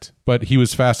heard that. But he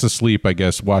was fast asleep, I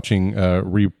guess, watching,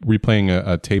 replaying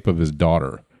a tape of his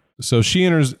daughter. So she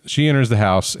enters the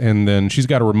house, and then she's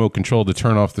got a remote control to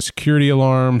turn off the security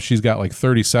alarm. She's got like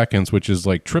 30 seconds, which is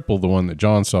like triple the one that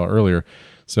John saw earlier.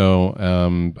 So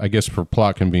I guess for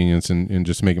plot convenience and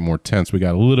just make it more tense, we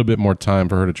got a little bit more time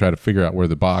for her to try to figure out where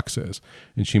the box is.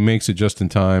 And she makes it just in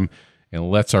time and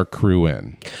lets our crew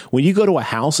in. When you go to a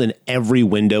house and every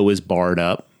window is barred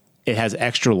up, it has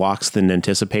extra locks than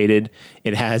anticipated.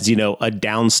 It has, you know, a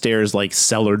downstairs like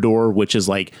cellar door, which is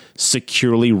like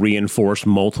securely reinforced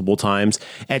multiple times.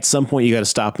 At some point, you got to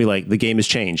stop and be like, the game has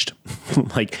changed.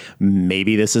 Like,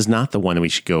 maybe this is not the one we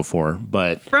should go for.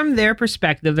 But from their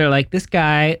perspective, they're like, this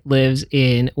guy lives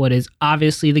in what is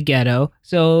obviously the ghetto.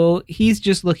 So he's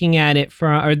just looking at it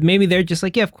from, or maybe they're just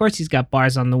like, yeah, of course he's got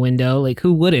bars on the window. Like,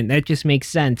 who wouldn't? That just makes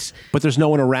sense. But there's no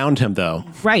one around him, though.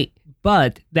 Right.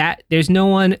 But that there's no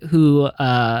one who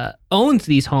owns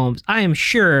these homes. I am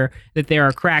sure that there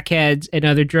are crackheads and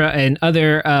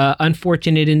other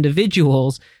unfortunate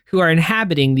individuals who are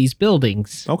inhabiting these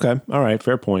buildings. Okay. All right.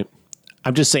 Fair point.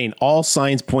 I'm just saying all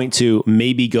signs point to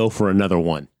maybe go for another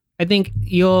one. I think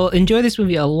you'll enjoy this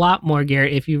movie a lot more,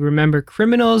 Garrett, if you remember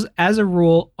criminals, as a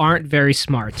rule, aren't very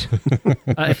smart.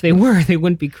 If they were, they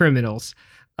wouldn't be criminals.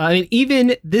 I mean,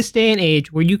 even this day and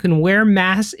age where you can wear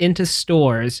masks into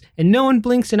stores and no one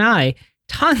blinks an eye,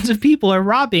 tons of people are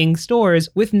robbing stores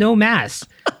with no masks.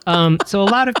 So a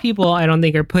lot of people, I don't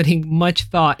think, are putting much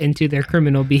thought into their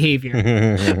criminal behavior.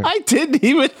 I didn't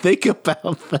even think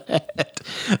about that.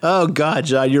 Oh God,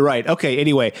 John, you're right. Okay,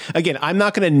 anyway, again, I'm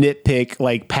not going to nitpick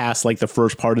like past like the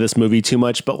first part of this movie too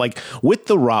much, but like with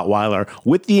the Rottweiler,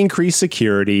 with the increased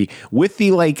security, with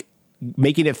the like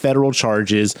making it federal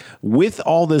charges, with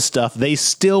all this stuff, they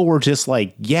still were just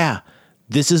like, yeah,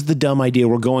 this is the dumb idea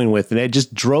we're going with. And it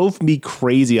just drove me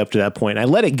crazy up to that point. I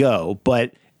let it go.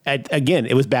 But again,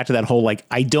 it was back to that whole, like,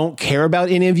 I don't care about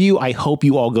any of you. I hope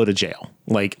you all go to jail.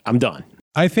 Like, I'm done.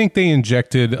 I think they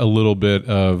injected a little bit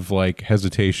of like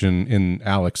hesitation in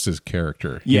Alex's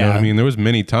character. You know what I mean, there was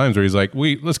many times where he's like,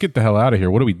 let's get the hell out of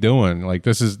here. What are we doing? Like,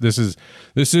 this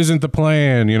isn't the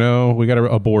plan. You know, we got to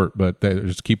abort, but they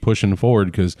just keep pushing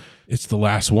forward because it's the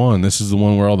last one. This is the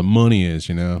one where all the money is,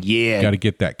 you know? Yeah. Got to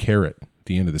get that carrot at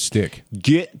the end of the stick.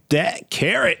 Get that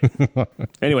carrot.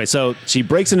 Anyway, so she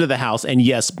breaks into the house. And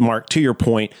yes, Mark, to your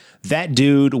point, that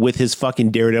dude with his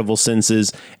fucking daredevil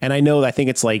senses, and I think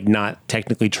it's like not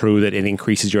technically true that it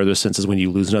increases your other senses when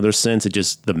you lose another sense. It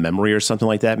just, the memory or something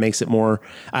like that makes it more,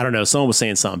 I don't know. Someone was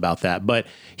saying something about that, but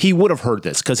he would have heard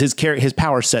this because his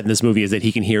power set in this movie is that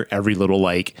he can hear every little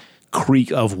like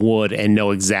creak of wood and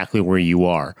know exactly where you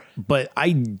are. But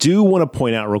I do want to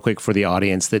point out real quick for the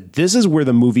audience that this is where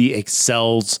the movie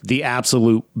excels the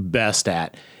absolute best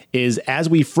at. Is as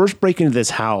we first break into this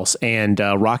house and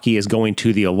Rocky is going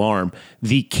to the alarm,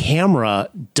 the camera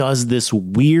does this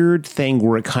weird thing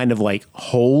where it kind of like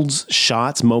holds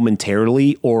shots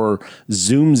momentarily or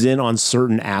zooms in on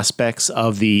certain aspects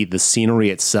of the scenery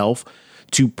itself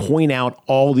to point out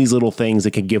all these little things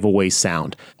that could give away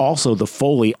sound. Also, the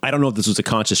Foley, I don't know if this was a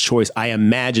conscious choice. I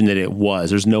imagine that it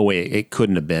was. There's no way it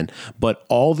couldn't have been. But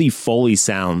all the Foley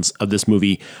sounds of this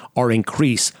movie are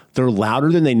increased. They're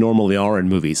louder than they normally are in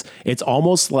movies. It's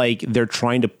almost like they're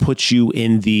trying to put you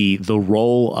in the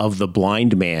role of the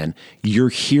blind man. You're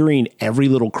hearing every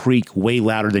little creak way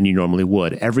louder than you normally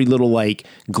would. Every little like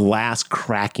glass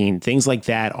cracking, things like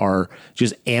that are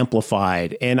just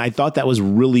amplified. And I thought that was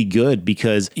really good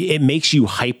because it makes you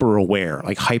hyper aware,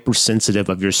 like hypersensitive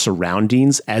of your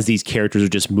surroundings as these characters are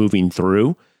just moving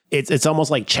through. It's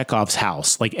almost like Chekhov's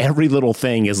house. Like every little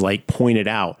thing is like pointed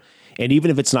out. And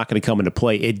even if it's not going to come into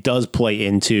play, it does play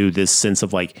into this sense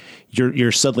of like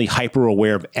you're suddenly hyper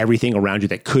aware of everything around you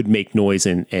that could make noise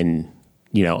and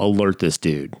you know, alert this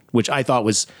dude, which I thought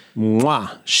was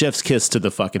chef's kiss to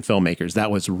the fucking filmmakers.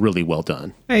 That was really well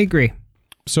done. I agree.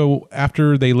 So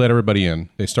after they let everybody in,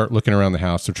 they start looking around the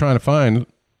house. They're trying to find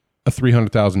a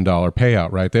 $300,000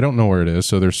 payout, right? They don't know where it is.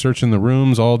 So they're searching the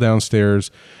rooms all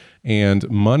downstairs, and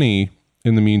Money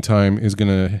in the meantime is going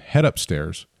to head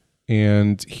upstairs.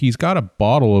 And he's got a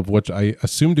bottle of what I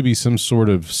assume to be some sort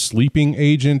of sleeping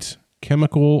agent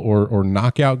chemical or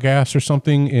knockout gas or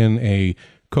something in a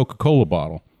Coca-Cola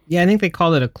bottle. Yeah, I think they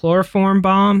called it a chloroform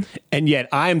bomb. And yet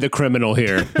I'm the criminal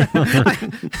here.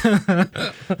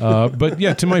 But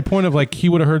yeah, to my point of like he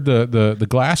would have heard the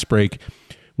glass break.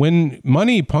 When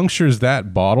Money punctures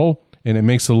that bottle and it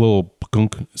makes a little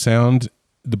punk sound,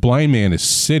 the blind man is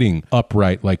sitting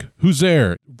upright, like, who's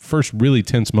there? First really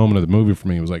tense moment of the movie for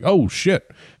me was like, oh,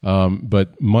 shit.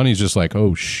 But Money's just like,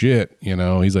 oh, shit. You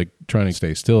know, he's like trying to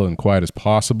stay still and quiet as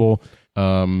possible.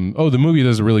 The movie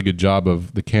does a really good job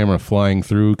of the camera flying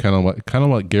through, kind of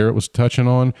what Garrett was touching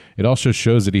on. It also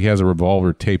shows that he has a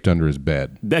revolver taped under his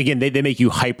bed. Again, they make you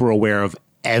hyper aware of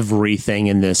everything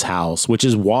in this house, which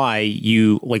is why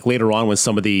you, like later on when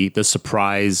some of the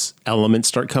surprise elements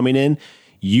start coming in,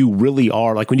 you really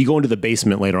are, like when you go into the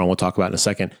basement later on, we'll talk about in a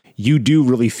second, you do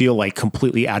really feel like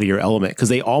completely out of your element because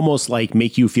they almost like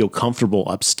make you feel comfortable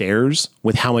upstairs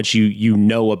with how much you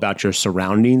know about your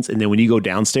surroundings. And then when you go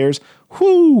downstairs,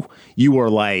 you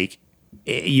are like,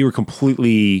 you're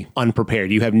completely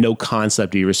unprepared. You have no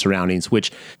concept of your surroundings,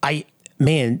 which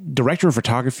director of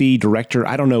photography,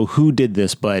 I don't know who did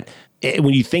this, but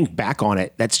when you think back on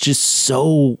it, that's just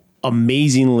so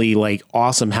amazingly like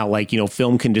awesome how like, you know,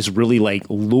 film can just really like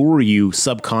lure you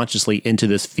subconsciously into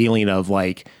this feeling of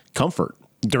like comfort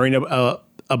during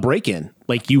a break-in.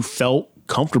 Like you felt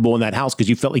comfortable in that house because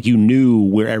you felt like you knew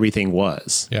where everything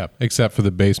was. Yeah, except for the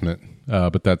basement.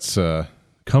 But that's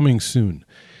coming soon.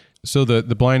 So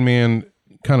the blind man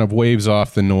kind of waves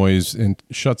off the noise and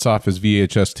shuts off his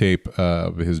VHS tape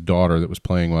of his daughter that was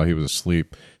playing while he was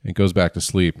asleep and goes back to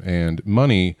sleep. And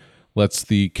Money lets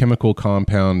the chemical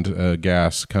compound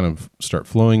gas kind of start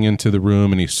flowing into the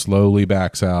room, and he slowly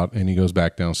backs out, and he goes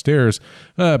back downstairs,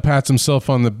 pats himself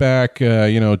on the back,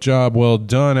 job well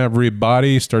done,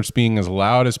 everybody, starts being as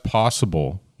loud as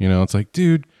possible. It's like,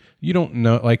 dude, you don't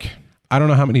know, like, I don't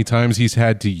know how many times he's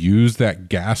had to use that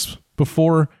gas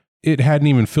before. It hadn't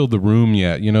even filled the room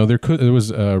yet. There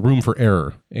was room for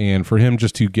error, and for him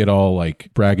just to get all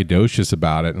like braggadocious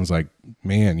about it, and it's like,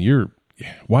 man,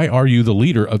 why are you the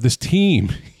leader of this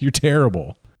team? You're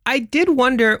terrible. I did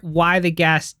wonder why the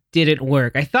gas didn't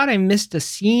work. I thought I missed a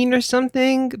scene or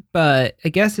something, but I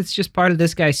guess it's just part of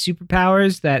this guy's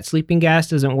superpowers that sleeping gas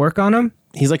doesn't work on him.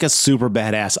 He's like a super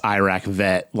badass Iraq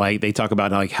vet. Like they talk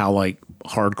about like how like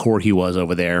hardcore he was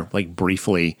over there, like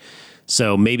briefly.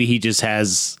 So maybe he just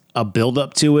has a build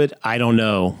up to it. I don't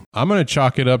know. I'm going to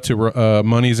chalk it up to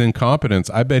Money's incompetence.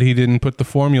 I bet he didn't put the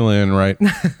formula in right.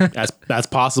 That's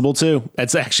possible too.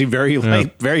 That's actually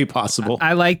very possible.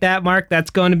 I like that, Mark. That's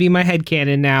going to be my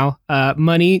headcanon now.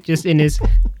 Money just in his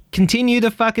continue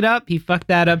to fuck it up. He fucked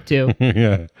that up too.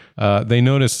 Yeah. They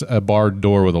notice a barred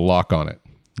door with a lock on it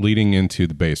leading into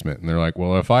the basement. And they're like,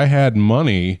 well, if I had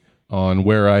money on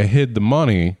where I hid the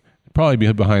money, it'd probably be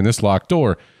behind this locked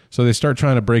door. So they start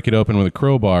trying to break it open with a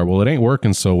crowbar. Well, it ain't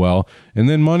working so well. And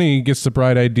then Money gets the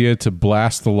bright idea to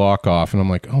blast the lock off. And I'm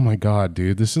like, oh my God,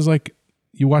 dude, this is like,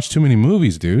 you watch too many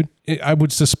movies, dude. I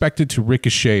would suspect it to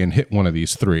ricochet and hit one of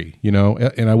these three,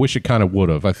 and I wish it kind of would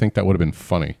have. I think that would have been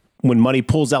funny. When Money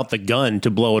pulls out the gun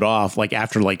to blow it off, like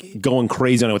after like going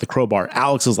crazy on it with the crowbar,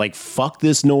 Alex is like, fuck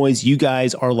this noise. You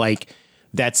guys are like,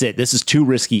 that's it. This is too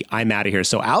risky. I'm out of here.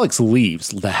 So Alex leaves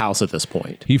the house at this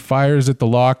point. He fires at the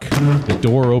lock. The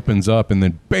door opens up, and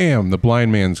then bam, the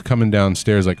blind man's coming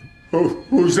downstairs like,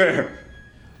 Who's there?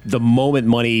 The moment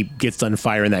Money gets done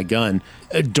firing that gun,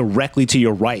 directly to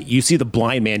your right, you see the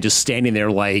blind man just standing there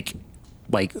like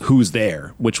who's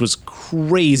there, which was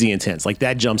crazy intense. Like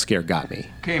that jump scare got me.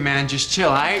 Okay, man, just chill,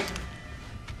 all right?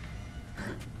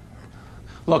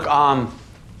 Look,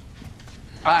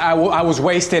 I was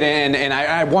wasted and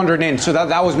I wandered in, so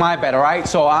that was my bad, all right?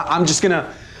 So I'm just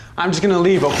gonna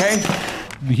leave, okay?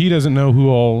 He doesn't know who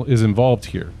all is involved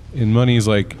here. And Money's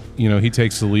like, he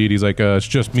takes the lead. He's like, it's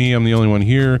just me. I'm the only one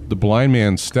here. The blind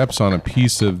man steps on a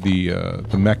piece of the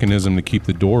mechanism to keep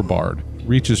the door barred,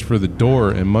 reaches for the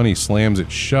door, and Money slams it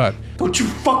shut. Don't you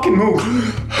fucking move.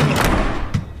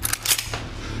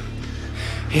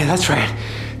 Yeah, that's right.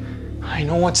 I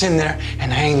know what's in there,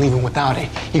 and I ain't leaving without it.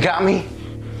 You got me?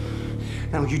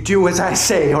 Now you do as I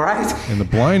say, all right? And the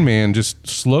blind man just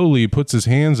slowly puts his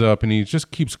hands up, and he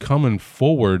just keeps coming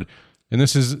forward. And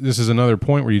this is another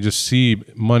point where you just see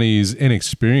Money's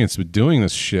inexperience with doing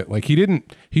this shit. Like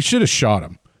he should have shot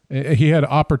him. He had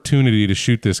opportunity to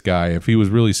shoot this guy if he was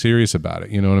really serious about it.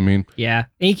 You know what I mean? Yeah.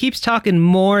 And he keeps talking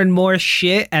more and more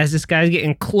shit as this guy's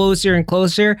getting closer and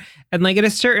closer. And like at a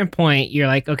certain point, you're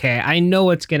like, okay, I know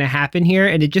what's going to happen here.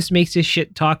 And it just makes his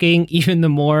shit talking even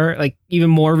more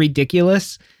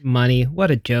ridiculous. Money. What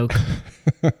a joke.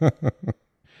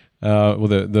 Well,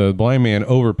 the blind man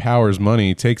overpowers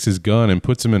Money, takes his gun and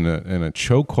puts him in a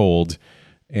chokehold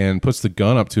and puts the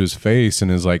gun up to his face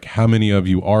and is like, how many of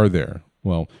you are there?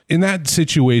 Well, in that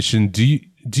situation, do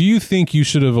you think you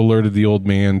should have alerted the old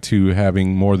man to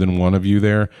having more than one of you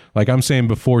there? Like I'm saying,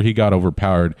 before he got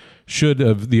overpowered, should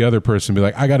have the other person be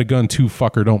like, I got a gun too,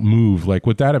 fucker, don't move. Like,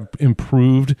 would that have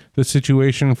improved the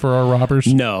situation for our robbers?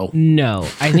 No.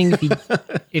 I think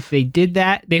if they did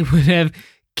that, they would have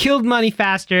killed Money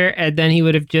faster, and then he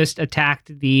would have just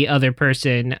attacked the other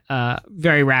person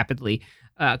very rapidly.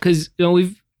 Because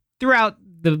we've throughout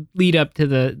the lead up to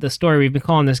the story, we've been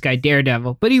calling this guy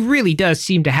Daredevil, but he really does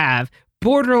seem to have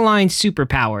borderline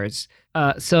superpowers.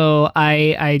 So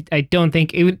I don't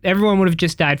think everyone would have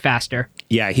just died faster.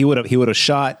 Yeah, he would have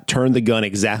shot, turned the gun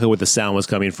exactly where the sound was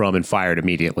coming from, and fired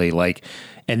immediately. Like,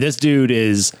 and this dude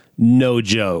is no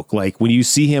joke. Like when you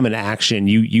see him in action,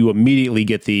 you immediately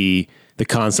get the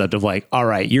concept of like, all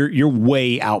right, you're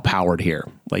way outpowered here.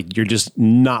 Like you're just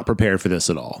not prepared for this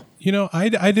at all.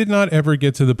 I did not ever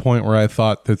get to the point where I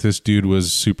thought that this dude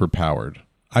was super powered.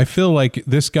 I feel like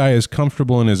this guy is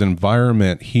comfortable in his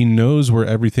environment. He knows where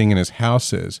everything in his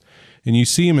house is. And you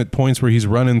see him at points where he's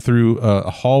running through a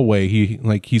hallway.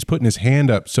 He's putting his hand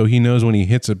up so he knows when he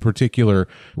hits a particular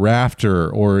rafter,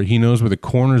 or he knows where the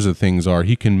corners of things are.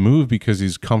 He can move because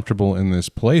he's comfortable in this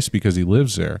place because he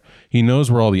lives there. He knows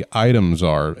where all the items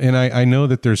are. And I know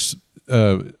that there's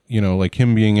like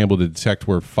him being able to detect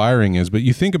where firing is, but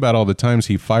you think about all the times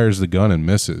he fires the gun and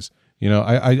misses.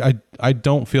 I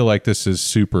don't feel like this is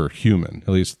superhuman. At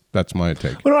least that's my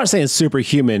take. We're not saying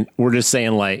superhuman. We're just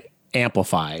saying like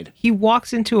amplified. He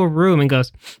walks into a room and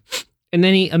goes, and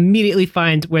then he immediately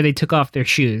finds where they took off their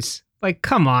shoes. Like,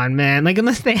 come on, man. Like,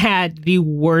 unless they had the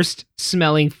worst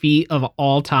smelling feet of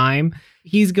all time,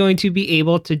 he's going to be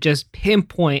able to just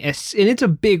pinpoint, and it's a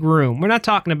big room. We're not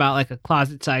talking about like a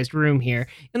closet-sized room here.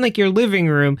 In like your living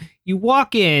room, you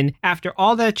walk in after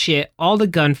all that shit, all the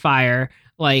gunfire,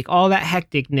 like all that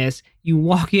hecticness, you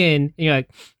walk in and you're like,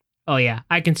 oh yeah,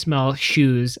 I can smell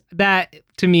shoes. That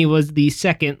to me was the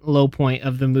second low point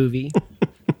of the movie.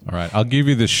 All right, I'll give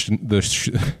you the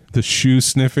shoe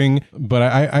sniffing, but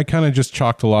I kind of just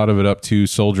chalked a lot of it up to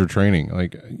soldier training.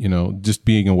 Like, you know, just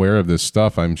being aware of this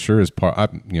stuff, I'm sure is part.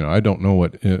 I don't know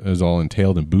what is all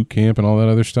entailed in boot camp and all that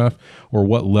other stuff, or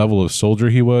what level of soldier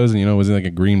he was. You know, was he like a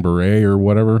Green Beret or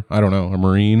whatever? I don't know, a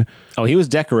Marine. Oh, he was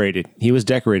decorated. He was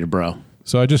decorated, bro.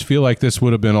 So I just feel like this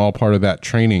would have been all part of that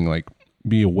training, like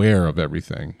be aware of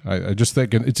everything. I just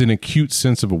think it's an acute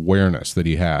sense of awareness that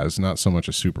he has, not so much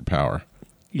a superpower.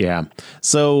 Yeah.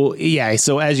 So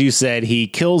as you said, he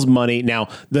kills money. Now,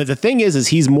 the thing is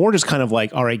he's more just kind of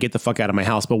like, all right, get the fuck out of my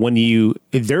house. But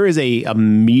there is a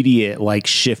immediate like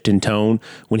shift in tone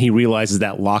when he realizes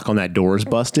that lock on that door is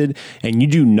busted, and you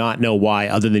do not know why,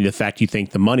 other than the fact you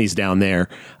think the money's down there.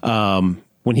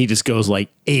 When he just goes like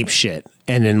ape shit.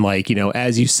 And then, like, you know,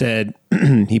 as you said,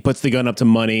 he puts the gun up to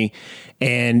money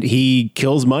and he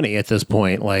kills money at this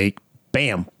point. Like,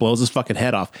 bam, blows his fucking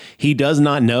head off. He does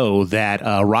not know that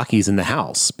Rocky's in the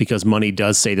house, because money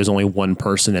does say there's only one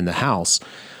person in the house.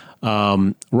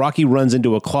 Rocky runs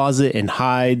into a closet and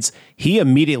hides. He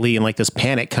immediately, in like this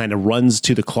panic, kind of runs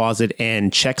to the closet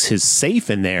and checks his safe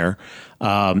in there,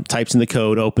 types in the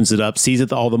code, opens it up, sees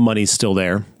that all the money's still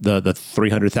there, the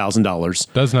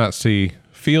 $300,000. Does not see,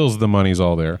 feels the money's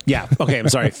all there. Yeah. Okay. I'm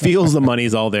sorry. Feels the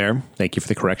money's all there. Thank you for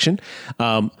the correction.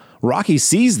 Rocky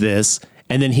sees this,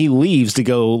 and then he leaves to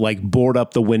go like board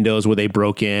up the windows where they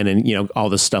broke in, and, you know, all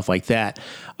this stuff like that.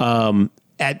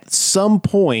 At some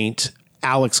point,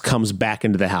 Alex comes back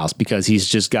into the house because he's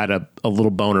just got a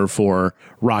little boner for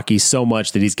Rocky so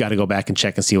much that he's got to go back and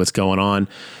check and see what's going on.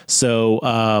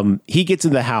 So he gets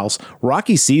in the house.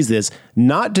 Rocky sees this,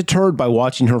 not deterred by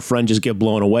watching her friend just get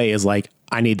blown away, is like,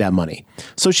 I need that money.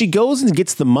 So she goes and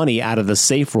gets the money out of the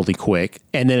safe really quick.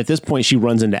 And then at this point, she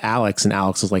runs into Alex, and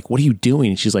Alex is like, what are you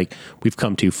doing? And she's like, we've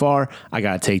come too far. I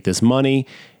got to take this money.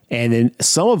 And then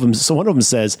one of them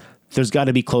says, there's got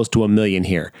to be close to $1 million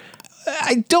here.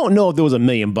 I don't know if there was $1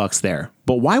 million there,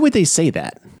 but why would they say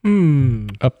that?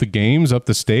 Up the games, up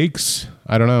the stakes.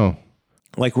 I don't know.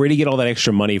 Like, where do you get all that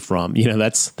extra money from? You know,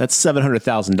 that's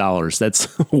 $700,000.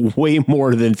 That's way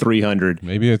more than 300.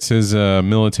 Maybe it's his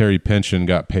military pension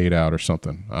got paid out or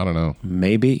something. I don't know.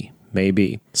 Maybe.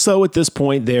 So at this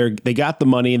point, they got the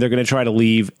money and they're going to try to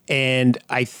leave. And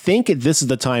I think this is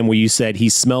the time where you said he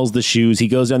smells the shoes. He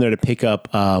goes down there to pick up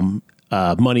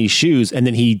Money's shoes, and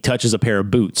then he touches a pair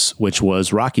of boots, which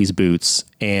was Rocky's boots.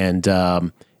 And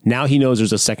now he knows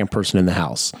there's a second person in the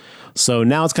house. So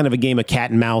now it's kind of a game of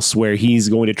cat and mouse where he's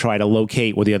going to try to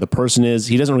locate where the other person is.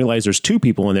 He doesn't realize there's two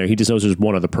people in there. He just knows there's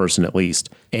one other person at least.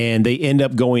 And they end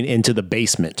up going into the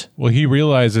basement. Well, he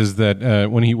realizes that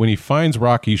when he finds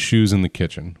Rocky's shoes in the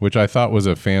kitchen, which I thought was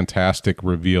a fantastic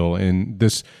reveal. And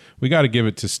this, we got to give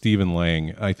it to Stephen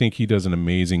Lang. I think he does an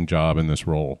amazing job in this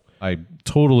role. I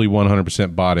totally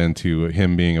 100% bought into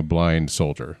him being a blind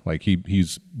soldier. Like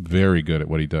he's very good at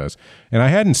what he does. And I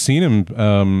hadn't seen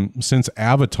him since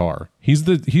Avatar. He's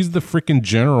the freaking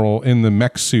general in the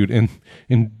mech suit in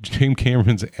James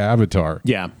Cameron's Avatar.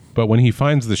 Yeah. But when he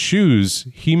finds the shoes,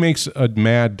 he makes a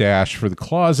mad dash for the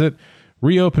closet,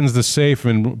 reopens the safe,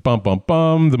 and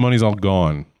bum, the money's all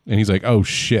gone. And he's like, oh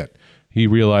shit. He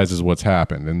realizes what's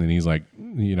happened. And then he's like,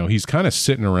 you know, he's kind of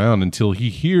sitting around until he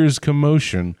hears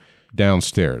commotion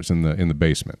downstairs in the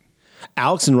basement.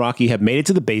 Alex and Rocky have made it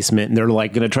to the basement, and they're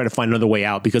like going to try to find another way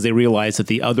out because they realize that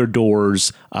the other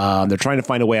doors, they're trying to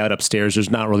find a way out upstairs. There's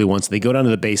not really one. So they go down to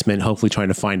the basement, hopefully trying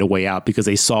to find a way out because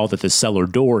they saw that the cellar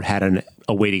door had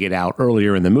a way to get out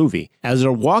earlier in the movie. As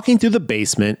they're walking through the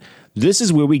basement, this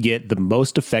is where we get the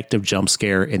most effective jump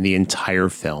scare in the entire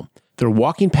film. They're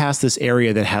walking past this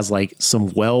area that has like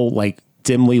some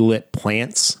dimly lit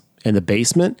plants in the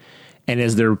basement. And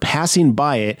as they're passing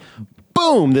by it,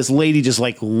 boom, this lady just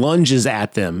like lunges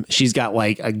at them. She's got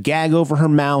like a gag over her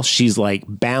mouth. She's like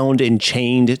bound and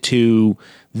chained to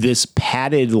this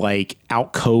padded like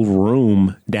alcove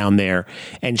room down there.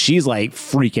 And she's like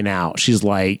freaking out. She's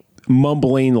like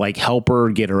mumbling, like, help her,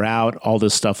 get her out, all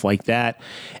this stuff like that.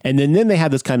 And then they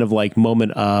have this kind of like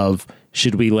moment of,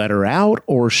 should we let her out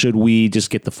or should we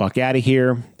just get the fuck out of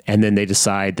here? And then they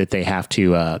decide that they have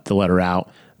to let her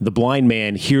out. the blind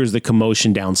man hears the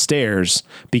commotion downstairs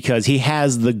because he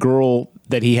has the girl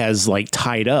that he has like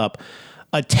tied up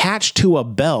attached to a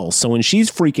bell. So when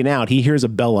she's freaking out, he hears a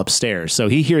bell upstairs. So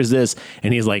he hears this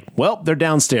and he's like, well, they're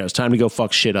downstairs. Time to go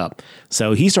fuck shit up.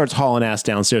 So he starts hauling ass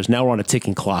downstairs. Now we're on a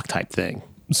ticking clock type thing.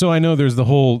 So I know there's the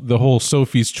whole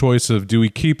Sophie's choice of, do we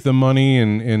keep the money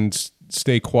and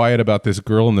stay quiet about this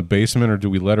girl in the basement, or do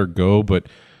we let her go? But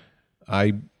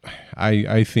I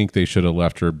think they should have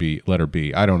let her be.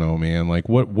 I don't know, man. Like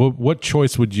what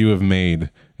choice would you have made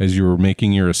as you were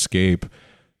making your escape?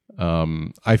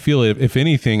 I feel if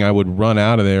anything, I would run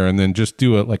out of there and then just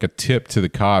do it like a tip to the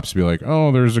cops, be like,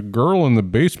 oh, there's a girl in the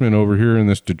basement over here in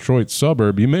this Detroit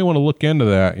suburb. You may want to look into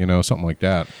that, something like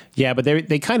that. Yeah, but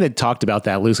they kind of talked about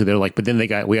that loosely. They're like, but then we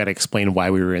got to explain why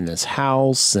we were in this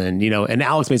house. And, and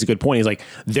Alex makes a good point. He's like,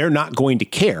 they're not going to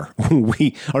care.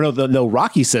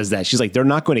 Rocky says that. She's like, they're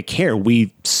not going to care.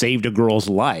 We saved a girl's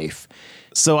life.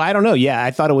 So I don't know. Yeah,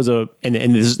 I thought it was and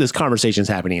this conversation's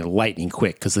happening lightning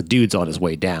quick because the dude's on his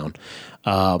way down.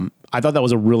 I thought that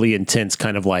was a really intense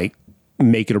kind of like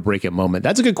make it or break it moment.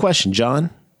 That's a good question,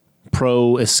 John.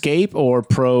 Pro escape or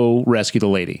pro rescue the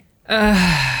lady?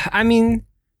 Sitting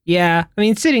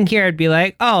here, I'd be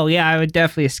like, oh yeah, I would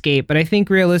definitely escape. But I think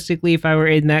realistically, if I were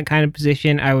in that kind of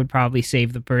position, I would probably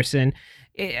save the person.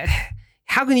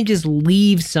 How can you just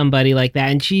leave somebody like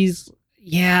that? And she's...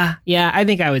 Yeah, I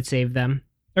think I would save them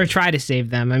or try to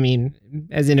save them. I mean,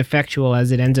 as ineffectual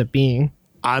as it ends up being.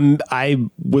 I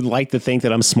would like to think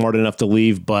that I'm smart enough to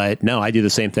leave, but no, I do the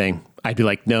same thing. I'd be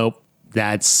like, nope,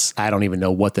 I don't even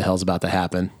know what the hell's about to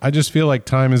happen. I just feel like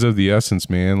time is of the essence,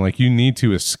 man. Like you need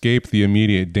to escape the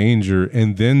immediate danger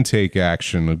and then take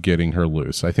action of getting her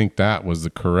loose. I think that was the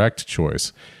correct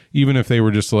choice. Even if they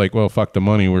were just like, well, fuck the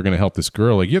money, we're going to help this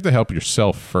girl. Like, you have to help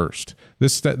yourself first.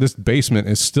 This basement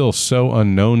is still so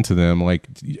unknown to them. Like,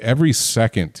 every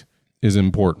second is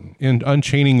important. And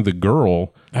unchaining the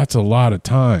girl, that's a lot of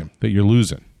time that you're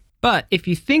losing. But if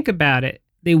you think about it,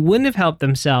 they wouldn't have helped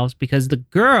themselves because the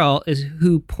girl is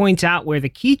who points out where the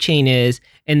keychain is,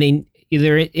 and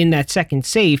they're in that second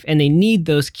safe, and they need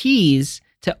those keys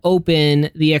to open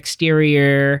the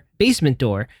exterior basement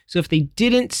door. So if they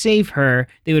didn't save her,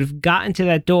 they would have gotten to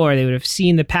that door, they would have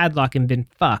seen the padlock and been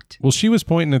fucked. Well, she was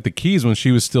pointing at the keys when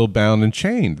she was still bound and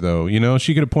chained, though.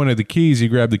 She could have pointed at the keys, you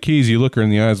grab the keys, you look her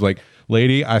in the eyes like,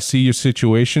 lady, I see your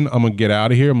situation, I'm going to get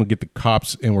out of here, I'm going to get the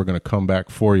cops, and we're going to come back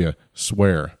for you.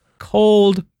 Swear.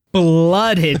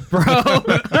 Cold-blooded, bro.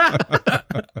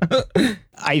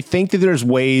 I think that there's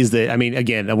ways that,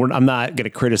 again, I'm not going to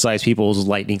criticize people's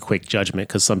lightning quick judgment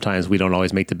because sometimes we don't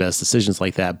always make the best decisions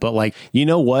like that. But like, you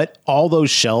know what? All those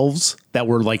shelves that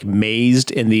were like mazed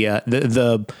in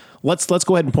let's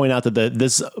go ahead and point out that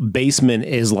this basement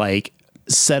is like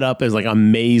set up as like a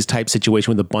maze type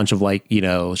situation with a bunch of like,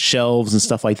 shelves and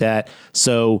stuff like that.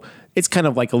 So it's kind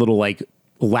of like a little like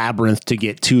labyrinth to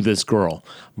get to this girl.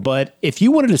 But if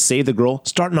you wanted to save the girl,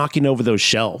 start knocking over those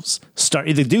shelves.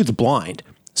 The dude's blind.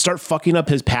 Start fucking up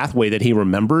his pathway that he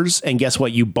remembers, and guess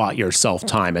what? You bought yourself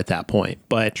time at that point.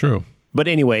 But true. But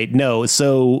anyway, no.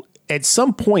 So at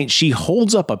some point, she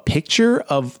holds up a picture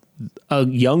of a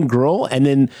young girl, and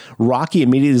then Rocky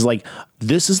immediately is like,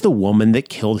 "This is the woman that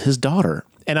killed his daughter."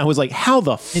 And I was like, how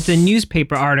the It's a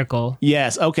newspaper article.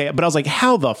 Yes, okay. But I was like,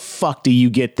 how the fuck do you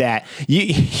get that?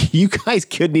 You guys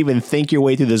couldn't even think your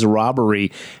way through this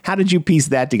robbery. How did you piece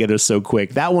that together so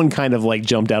quick? That one kind of like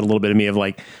jumped out a little bit of me of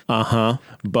like, uh-huh.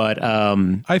 But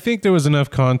I think there was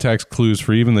enough context clues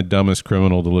for even the dumbest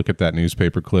criminal to look at that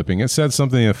newspaper clipping. It said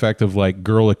something effective like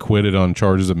girl acquitted on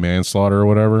charges of manslaughter or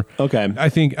whatever. Okay. I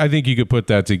think you could put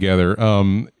that together.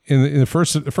 In the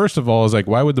first of all, I was like,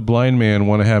 why would the blind man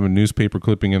want to have a newspaper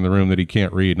clipping in the room that he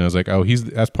can't read? And I was like, oh,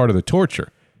 that's part of the torture.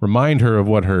 Remind her of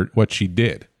what she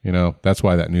did. That's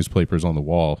why that newspaper is on the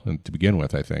wall to begin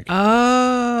with, I think.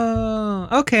 Oh,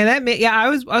 okay. I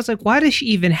was like, why does she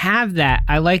even have that?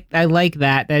 I like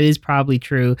that. That is probably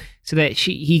true. So that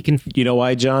he can. You know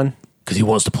why, John? Because he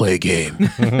wants to play a game.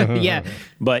 Yeah.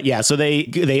 But yeah, so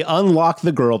they unlock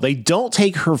the girl. They don't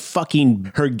take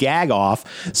her gag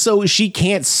off, so she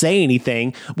can't say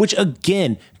anything, which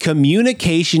again,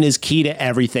 communication is key to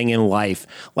everything in life.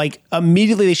 Like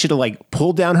immediately they should have like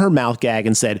pulled down her mouth gag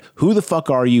and said, "Who the fuck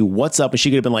are you? What's up?" And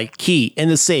she could have been like, "Key in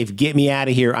the safe, get me out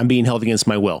of here. I'm being held against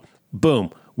my will."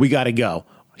 Boom. We got to go.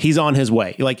 He's on his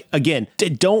way. Like, again,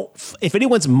 don't, if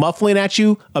anyone's muffling at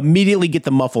you, immediately get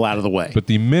the muffle out of the way. But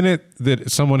the minute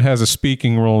that someone has a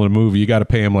speaking role in a movie, you got to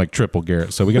pay him like triple,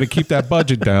 Garrett. So we got to keep that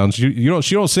budget down. So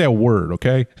she don't say a word,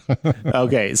 okay?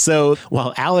 Okay, so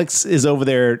while Alex is over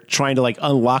there trying to like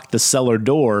unlock the cellar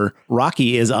door,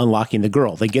 Rocky is unlocking the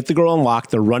girl. They get the girl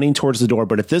unlocked. They're running towards the door.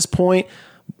 But at this point,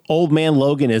 old man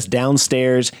Logan is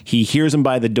downstairs. He hears him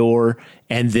by the door,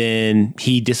 and then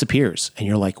he disappears. And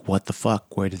you're like, what the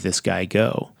fuck? Where did this guy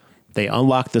go? They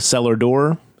unlock the cellar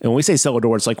door. And when we say cellar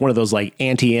door, it's like one of those like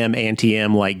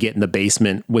anti-M, like get in the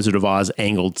basement, Wizard of Oz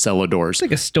angled cellar doors. It's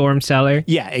like a storm cellar.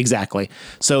 Yeah, exactly.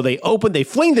 So they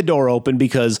fling the door open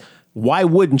because why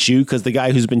wouldn't you? Because the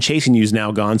guy who's been chasing you is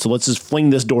now gone. So let's just fling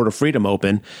this door to freedom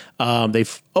open. They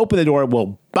open the door.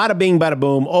 Well, bada bing, bada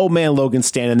boom. Old man Logan's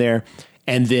standing there.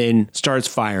 And then starts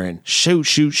firing. Shoot,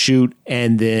 shoot, shoot.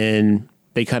 And then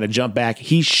they kind of jump back.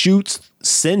 He shoots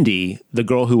Cindy, the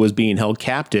girl who was being held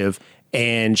captive,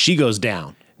 and she goes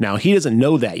down. Now, he doesn't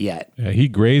know that yet. Yeah, he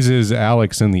grazes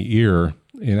Alex in the ear,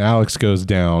 and Alex goes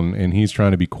down, and he's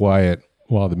trying to be quiet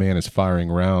while the man is firing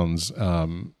rounds.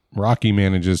 Rocky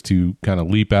manages to kind of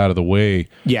leap out of the way.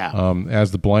 Yeah.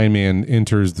 As the blind man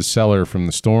enters the cellar from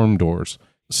the storm doors.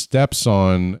 Steps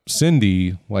on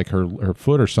Cindy, like her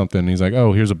foot or something. He's like,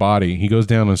 oh, here's a body. He goes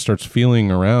down and starts feeling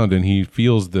around, and he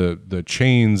feels the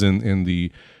chains and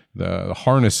the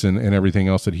harness and everything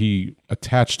else that he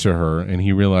attached to her, and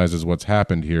he realizes what's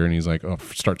happened here, and he's like, oh,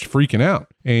 starts freaking out.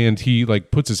 And he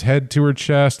like puts his head to her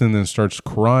chest and then starts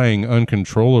crying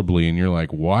uncontrollably, and you're like,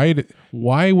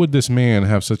 why would this man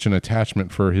have such an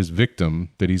attachment for his victim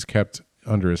that he's kept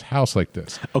under his house like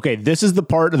this? Okay, this is the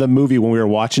part of the movie when we were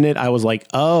watching it, I was like,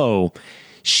 oh,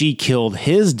 she killed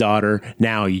his daughter.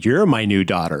 Now you're my new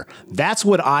daughter. That's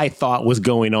what I thought was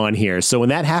going on here. So when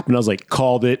that happened, I was like,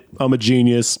 called it. I'm a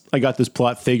genius. I got this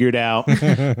plot figured out.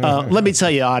 Let me tell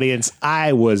you, audience,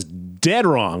 I was dead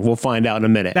wrong. We'll find out in a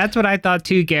minute. That's what I thought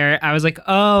too, Garrett. I was like,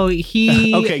 oh,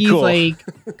 he's cool. like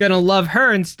gonna love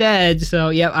her instead. So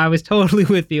yep, I was totally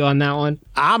with you on that one.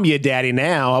 I'm your daddy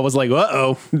now. I was like,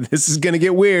 uh-oh, this is going to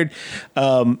get weird.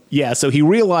 Yeah, so he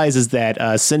realizes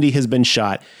that Cindy has been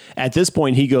shot. At this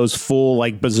point, he goes full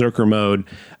like berserker mode.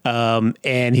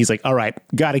 And he's like, all right,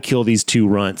 got to kill these two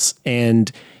runts.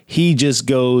 And he just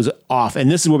goes off.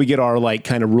 And this is where we get our like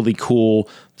kind of really cool,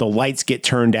 the lights get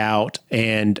turned out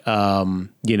and,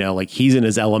 like he's in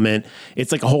his element.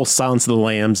 It's like a whole Silence of the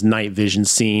Lambs night vision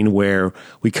scene where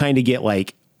we kind of get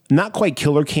like, not quite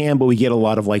killer cam, but we get a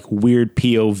lot of like weird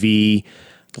POV,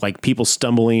 like people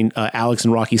stumbling, Alex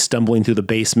and Rocky stumbling through the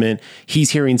basement.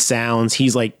 He's hearing sounds.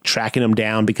 He's like tracking them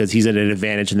down because he's at an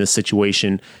advantage in this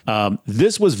situation.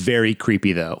 This was very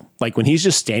creepy though. Like when he's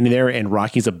just standing there and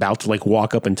Rocky's about to like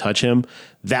walk up and touch him,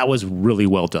 that was really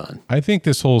well done. I think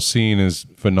this whole scene is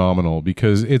phenomenal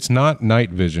because it's not night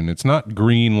vision. It's not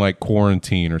green like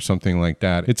Quarantine or something like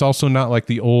that. It's also not like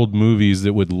the old movies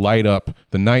that would light up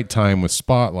the nighttime with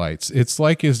spotlights. It's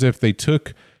like as if they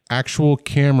took actual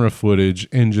camera footage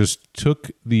and just took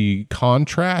the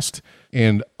contrast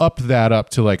and upped that up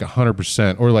to like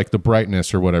 100% or like the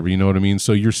brightness or whatever, you know what I mean?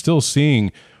 So you're still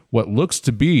seeing what looks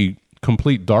to be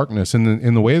complete darkness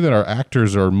in the way that our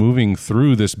actors are moving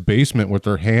through this basement with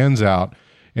their hands out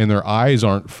and their eyes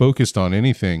aren't focused on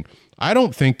anything. I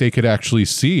don't think they could actually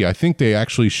see. I think they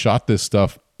actually shot this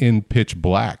stuff in pitch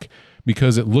black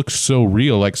because it looks so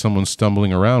real, like someone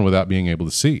stumbling around without being able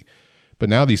to see. But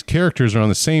now these characters are on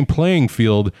the same playing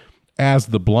field as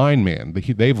the blind man.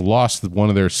 They've lost one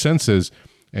of their senses,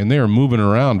 and they are moving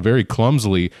around very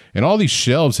clumsily. And all these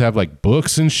shelves have like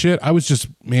books and shit. I was just,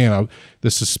 the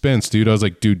suspense, dude. I was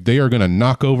like, dude, they are going to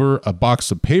knock over a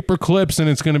box of paper clips, and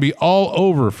it's going to be all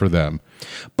over for them.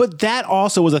 But that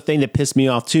also was a thing that pissed me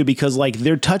off too, because like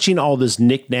they're touching all this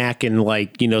knickknack and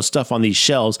like, stuff on these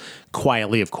shelves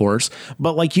quietly, of course.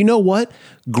 But like, you know what?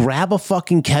 Grab a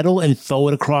fucking kettle and throw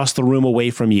it across the room away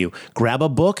from you. Grab a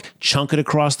book, chunk it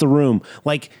across the room.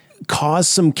 Like, cause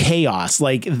some chaos.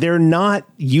 Like, they're not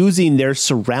using their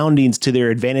surroundings to their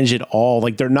advantage at all.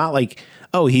 Like, they're not like,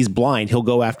 oh, he's blind, he'll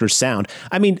go after sound.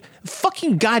 I mean,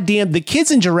 fucking goddamn, the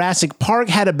kids in Jurassic Park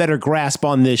had a better grasp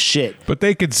on this shit. But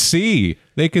they could see.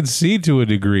 They could see to a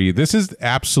degree. This is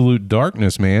absolute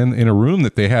darkness, man, in a room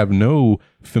that they have no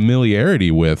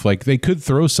familiarity with. Like, they could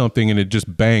throw something and it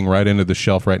just bang right into the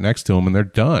shelf right next to them, and they're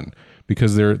done.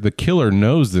 Because the killer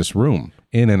knows this room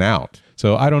in and out.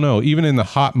 So I don't know, even in the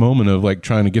hot moment of like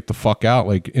trying to get the fuck out,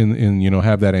 like in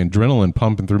have that adrenaline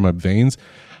pumping through my veins,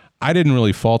 I didn't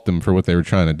really fault them for what they were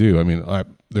trying to do. I mean,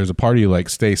 there's a part of you like,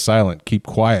 stay silent, keep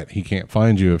quiet. He can't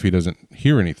find you if he doesn't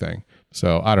hear anything.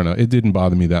 So I don't know. It didn't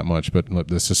bother me that much, but look,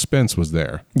 the suspense was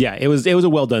there. Yeah, it was a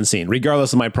well done scene,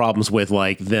 regardless of my problems with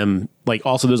like them. Like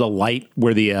also, there's a light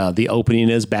where the opening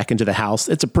is back into the house.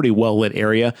 It's a pretty well lit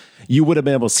area. You would have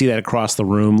been able to see that across the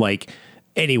room. Like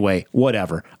anyway,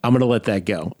 whatever. I'm gonna let that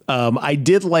go. I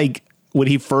did like when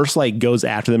he first like goes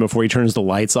after them before he turns the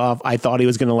lights off. I thought he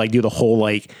was gonna like do the whole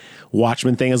like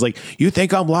Watchmen thing. I was like, you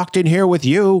think I'm locked in here with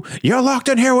you? You're locked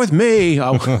in here with me.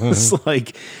 I was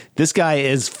like, this guy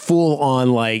is full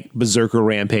on like berserker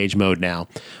rampage mode now.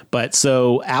 But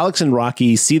so Alex and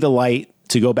Rocky see the light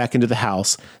to go back into the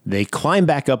house. They climb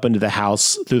back up into the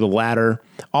house through the ladder.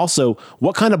 Also,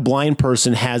 what kind of blind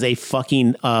person has a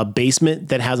fucking basement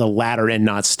that has a ladder and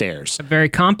not stairs? A very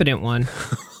competent one.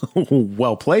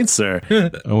 Well played, sir.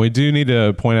 We do need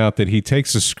to point out that he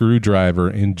takes a screwdriver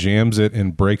and jams it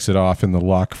and breaks it off in the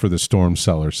lock for the storm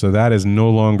cellar. So that is no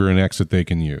longer an exit they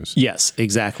can use. Yes,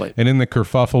 exactly. And in the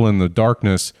kerfuffle in the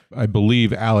darkness, I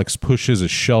believe Alex pushes a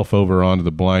shelf over onto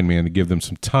the blind man to give them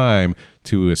some time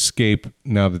to escape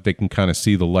now that they can kind of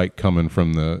see the light coming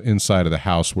from the inside of the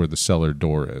house where the cellar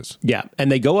door is. Yeah,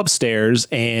 and they go upstairs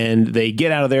and they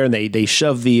get out of there and they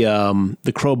shove the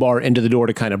crowbar into the door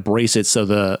to kind of brace it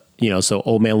so so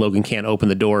old man Logan can't open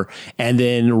the door. And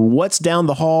then what's down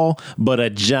the hall but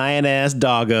a giant ass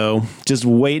doggo just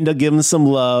waiting to give him some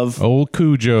love. Old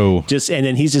Cujo. And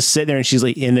then he's just sitting there and she's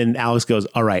like, and then Alex goes,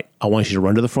 all right, I want you to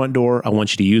run to the front door. I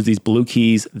want you to use these blue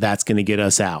keys. That's going to get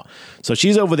us out. So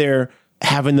she's over there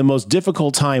having the most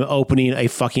difficult time opening a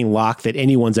fucking lock that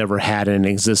anyone's ever had in an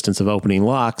existence of opening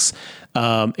locks.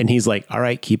 And he's like, all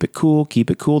right, keep it cool.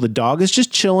 Keep it cool. The dog is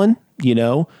just chilling,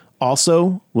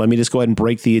 Also, let me just go ahead and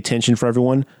break the attention for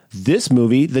everyone. This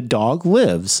movie, the dog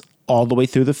lives all the way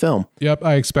through the film. Yep,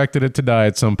 I expected it to die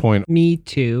at some point. Me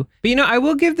too. But I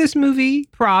will give this movie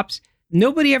props.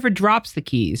 Nobody ever drops the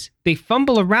keys. They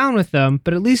fumble around with them,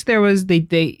 but at least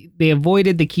they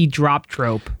avoided the key drop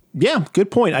trope. Yeah, good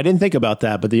point. I didn't think about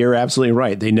that, but you're absolutely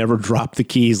right. They never drop the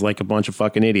keys like a bunch of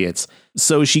fucking idiots.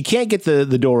 So she can't get the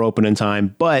door open in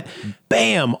time, but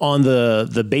bam, on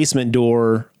the basement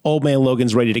door, old man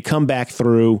Logan's ready to come back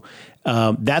through.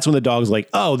 That's when the dog's like,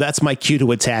 oh, that's my cue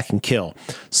to attack and kill.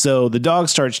 So the dog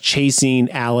starts chasing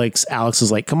Alex. Alex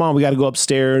is like, come on, we got to go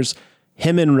upstairs.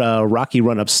 Him and Rocky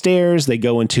run upstairs. They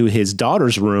go into his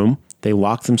daughter's room. They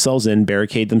lock themselves in,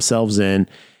 barricade themselves in.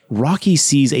 Rocky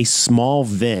sees a small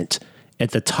vent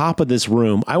at the top of this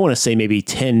room. I want to say maybe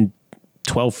 10,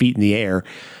 12 feet in the air.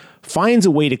 Finds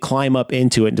a way to climb up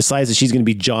into it and decides that she's going to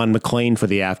be John McClane for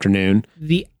the afternoon.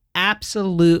 The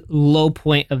absolute low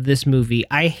point of this movie.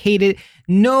 I hate it.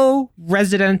 No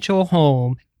residential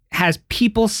home has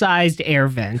people-sized air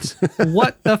vents.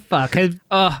 What the fuck?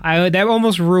 That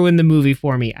almost ruined the movie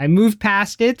for me. I moved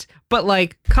past it, but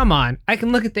come on. I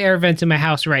can look at the air vents in my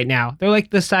house right now. They're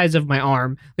like the size of my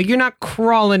arm. You're not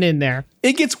crawling in there.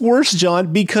 It gets worse,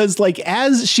 John, because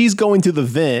as she's going through the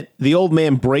vent, the old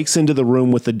man breaks into the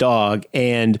room with the dog,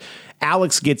 and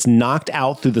Alex gets knocked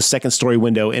out through the second story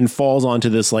window and falls onto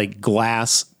this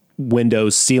glass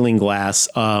windows, ceiling glass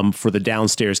for the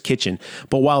downstairs kitchen.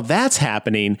 But while that's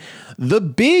happening, the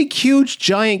big, huge,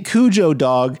 giant Cujo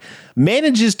dog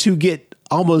manages to get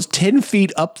almost 10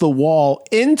 feet up the wall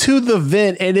into the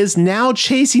vent and is now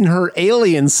chasing her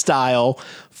alien style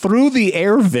through the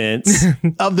air vents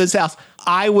of this house.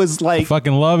 I was like, I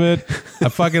fucking love it. I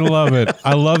fucking love it.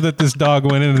 I love that this dog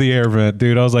went into the air vent,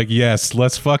 dude. I was like, yes,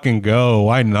 let's fucking go.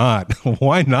 Why not?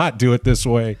 Why not do it this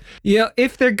way?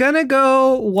 If they're gonna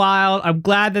go wild, I'm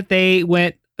glad that they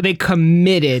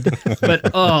committed.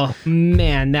 But oh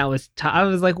man, that was tough. I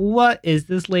was like, what is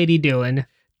this lady doing?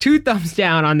 2 thumbs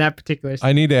down on that particular scene.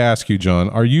 I need to ask you,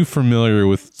 John, are you familiar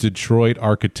with Detroit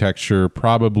architecture,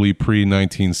 probably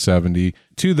pre-1970,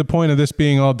 to the point of this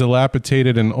being all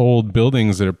dilapidated and old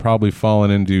buildings that have probably fallen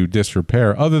into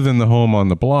disrepair, other than the home on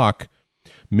the block?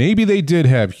 Maybe they did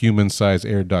have human-sized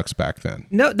air ducts back then.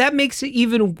 No, that makes it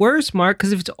even worse, Mark,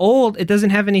 because if it's old, it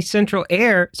doesn't have any central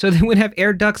air, so they wouldn't have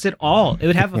air ducts at all. It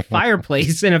would have a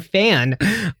fireplace and a fan.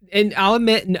 And I'll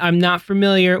admit, I'm not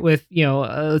familiar with,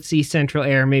 let's see, central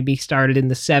air maybe started in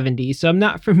the 70s, so I'm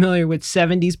not familiar with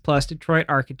 70s plus Detroit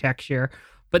architecture.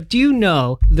 But do you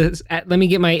know, let me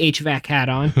get my HVAC hat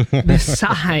on, the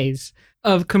size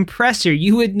of compressor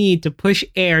you would need to push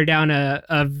air down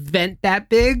a vent that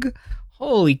big?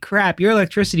 Holy crap, your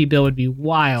electricity bill would be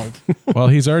wild. Well,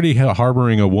 he's already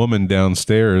harboring a woman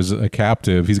downstairs, a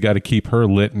captive. He's got to keep her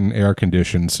lit and air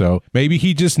conditioned. So maybe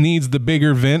he just needs the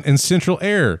bigger vent and central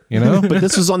air, But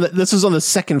this was on the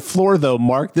second floor, though,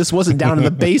 Mark. This wasn't down in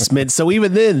the basement. So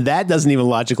even then, that doesn't even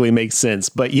logically make sense.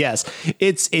 But yes,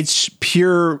 it's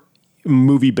pure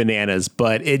movie bananas,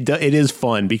 but it is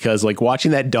fun because like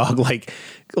watching that dog like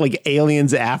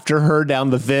aliens after her down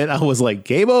the vent, I was like,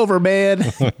 game over, man.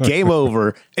 Game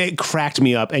over. It cracked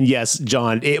me up. And yes,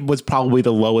 John, it was probably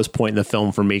the lowest point in the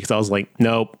film for me because I was like,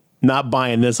 nope. Not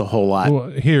buying this a whole lot. Well,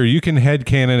 here, you can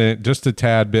headcanon it just a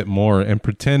tad bit more and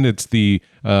pretend it's the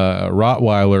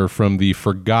Rottweiler from the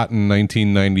forgotten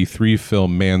 1993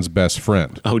 film Man's Best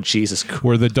Friend. Oh, Jesus.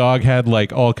 Where the dog had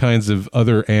like all kinds of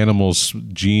other animals'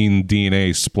 gene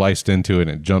DNA spliced into it and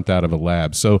it jumped out of a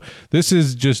lab. So this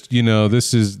is just,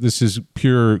 this is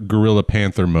pure gorilla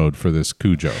panther mode for this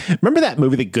Cujo. Remember that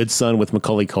movie, The Good Son, with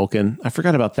Macaulay Culkin? I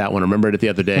forgot about that one. I remembered it the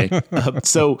other day.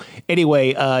 So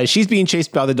anyway, she's being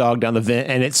chased by the dog down the vent,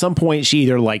 and at some point she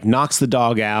either like knocks the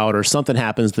dog out or something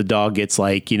happens. The dog gets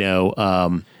like,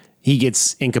 he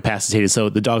gets incapacitated, so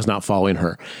the dog's not following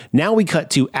her. Now we cut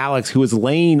to Alex, who is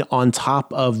laying on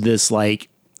top of this like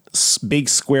big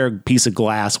square piece of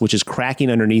glass, which is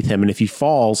cracking underneath him. And if he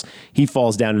falls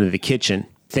down into the kitchen.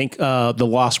 Think the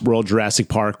Lost World Jurassic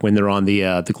Park when they're on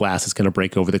the glass is going to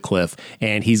break over the cliff.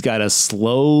 And he's got to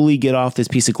slowly get off this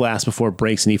piece of glass before it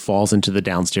breaks and he falls into the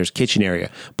downstairs kitchen area.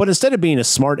 But instead of being a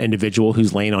smart individual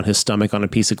who's laying on his stomach on a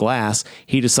piece of glass,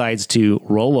 he decides to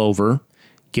roll over,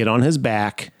 get on his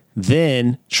back,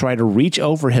 then try to reach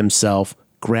over himself,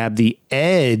 grab the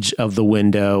edge of the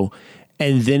window,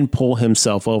 and then pull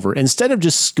himself over instead of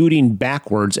just scooting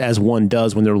backwards as one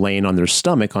does when they're laying on their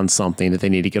stomach on something that they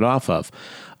need to get off of.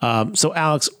 So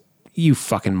Alex, you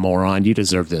fucking moron, you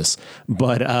deserve this.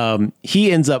 But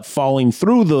he ends up falling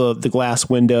through the glass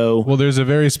window. Well, there's a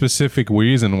very specific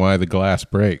reason why the glass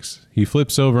breaks. He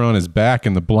flips over on his back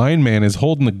and the blind man is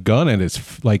holding the gun at his,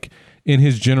 in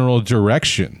his general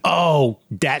direction. Oh,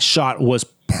 that shot was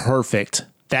perfect.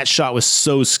 That shot was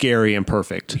so scary and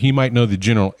perfect. He might know the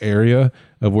general area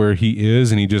of where he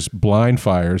is, and he just blind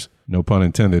fires, no pun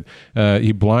intended.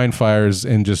 He blind fires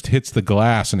and just hits the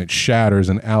glass, and it shatters,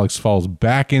 and Alex falls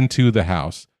back into the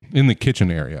house in the kitchen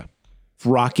area.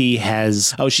 Rocky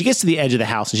she gets to the edge of the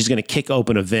house, and she's going to kick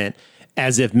open a vent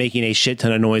as if making a shit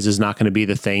ton of noise is not going to be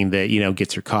the thing that,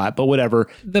 gets her caught. But whatever.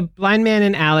 The blind man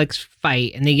and Alex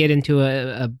fight, and they get into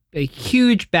a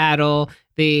huge battle.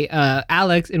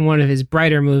 Alex, in one of his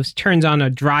brighter moves, turns on a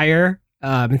dryer.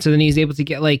 And so then he's able to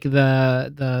get like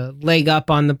the leg up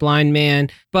on the blind man.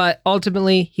 But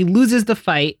ultimately, he loses the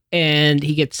fight and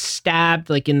he gets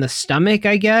stabbed like in the stomach,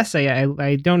 I guess.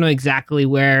 I don't know exactly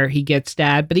where he gets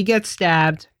stabbed, but he gets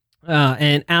stabbed.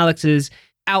 And Alex is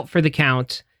out for the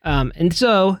count. And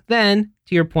so then,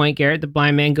 to your point, Garrett, the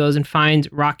blind man goes and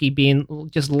finds Rocky being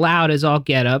just loud as all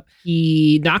get up.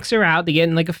 He knocks her out. They get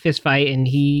in like a fist fight and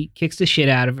he kicks the shit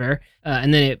out of her.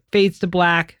 And then it fades to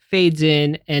black, fades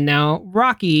in. And now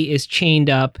Rocky is chained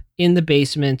up in the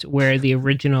basement where the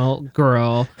original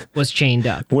girl was chained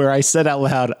up. Where I said out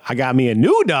loud, I got me a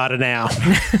new daughter now.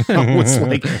 I was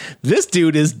like, this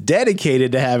dude is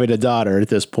dedicated to having a daughter at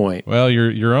this point. Well,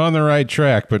 you're on the right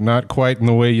track, but not quite in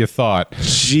the way you thought.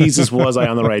 Jesus, was I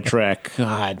on the right track?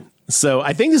 God. So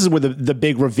I think this is where the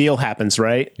big reveal happens,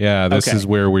 right? Yeah, this is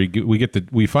where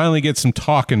we finally get some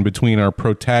talking between our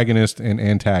protagonist and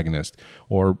antagonist,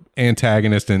 or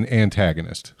antagonist and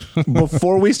antagonist.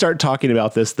 Before we start talking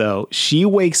about this, though, she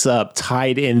wakes up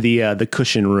tied in the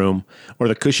cushion room or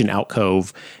the cushion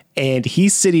alcove, and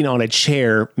he's sitting on a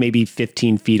chair maybe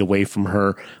 15 feet away from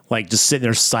her, like just sitting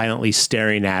there silently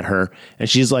staring at her. And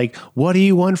she's like, "What do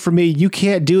you want from me? You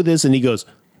can't do this." And he goes,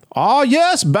 "Oh,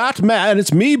 yes, Batman,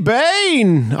 it's me,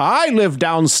 Bane. I live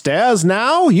downstairs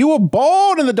now. You were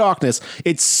born in the darkness."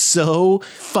 It's so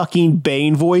fucking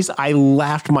Bane voice. I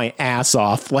laughed my ass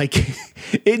off. Like,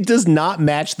 it does not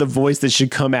match the voice that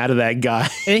should come out of that guy.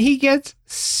 And he gets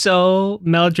so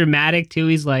melodramatic, too.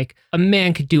 He's like, a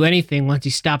man could do anything once he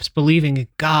stops believing in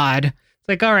God. It's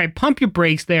like, all right, pump your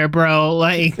brakes there, bro.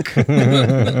 Like,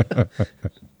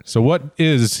 So what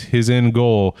is his end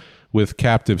goal with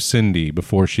captive Cindy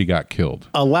before she got killed?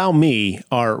 Allow me,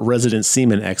 our resident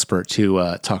semen expert,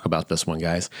 to talk about this one,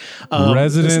 guys.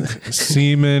 Resident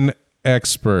semen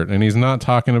expert, and he's not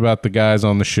talking about the guys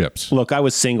on the ships. Look, I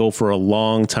was single for a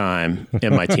long time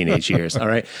in my teenage years. All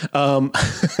right.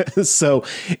 So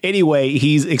anyway,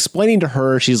 he's explaining to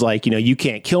her, she's like, you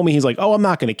can't kill me. He's like, "Oh, I'm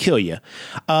not going to kill you.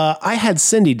 I had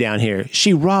Cindy down here.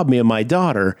 She robbed me of my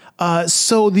daughter.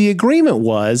 So the agreement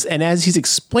was," and as he's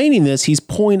explaining this, he's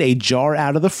pulling a jar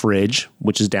out of the fridge,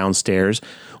 which is downstairs,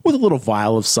 with a little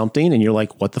vial of something. And you're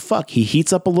like, what the fuck? He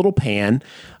heats up a little pan.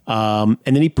 And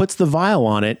then he puts the vial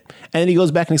on it, and then he goes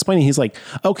back and explaining. He's like,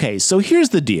 "Okay, so here's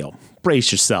the deal.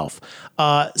 Brace yourself.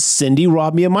 Cindy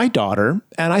robbed me of my daughter,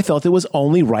 and I felt it was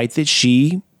only right that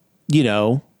she,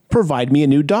 provide me a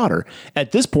new daughter.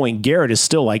 At this point, Garrett is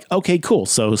still like, okay, cool.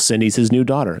 So Cindy's his new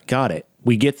daughter. Got it.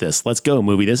 We get this. Let's go,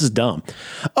 movie. This is dumb.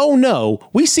 Oh no,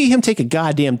 we see him take a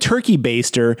goddamn turkey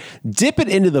baster, dip it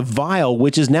into the vial,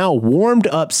 which is now warmed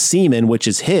up semen, which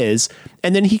is his.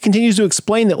 And then he continues to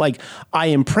explain that, like, I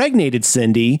impregnated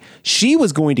Cindy. She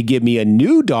was going to give me a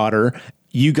new daughter.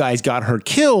 You guys got her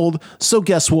killed. So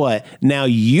guess what? Now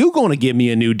you going to give me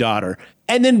a new daughter.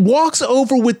 And then walks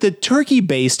over with the turkey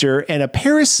baster and a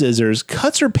pair of scissors,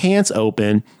 cuts her pants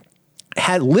open,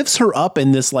 lifts her up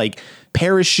in this like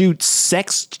parachute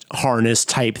sex harness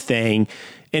type thing,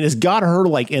 and has got her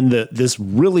like in this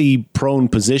really prone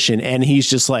position. And he's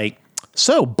just like,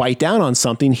 so bite down on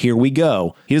something. Here we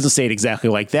go. He doesn't say it exactly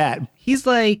like that. He's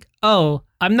like, oh,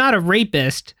 I'm not a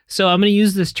rapist, so I'm going to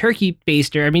use this turkey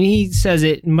baster. I mean, he says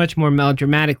it much more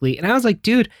melodramatically. And I was like,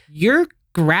 dude, your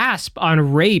grasp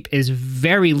on rape is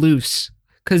very loose.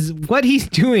 Because what he's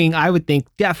doing, I would think,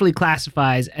 definitely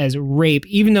classifies as rape,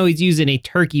 even though he's using a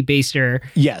turkey baster.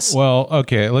 Yes. Well,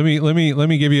 okay. Let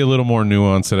me give you a little more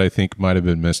nuance that I think might have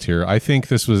been missed here. I think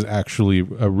this was actually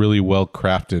a really well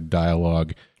crafted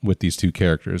dialogue with these two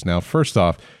characters. Now, first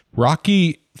off,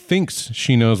 Rocky thinks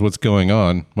she knows what's going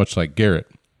on, much like Garrett.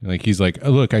 Like, he's like, oh,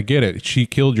 look, I get it. She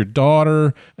killed your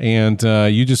daughter, and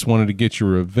you just wanted to get your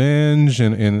revenge,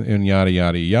 and yada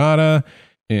yada yada.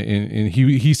 And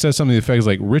he says something to the effect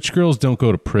like, rich girls don't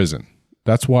go to prison.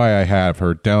 That's why I have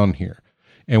her down here.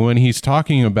 And when he's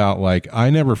talking about like, I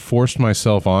never forced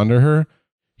myself onto her,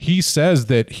 he says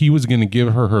that he was going to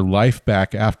give her life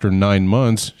back after 9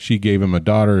 months. She gave him a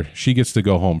daughter. She gets to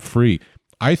go home free.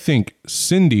 I think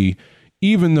Cindy,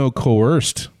 even though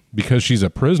coerced because she's a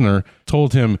prisoner,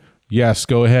 told him, yes,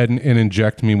 go ahead and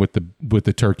inject me with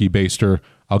the turkey baster.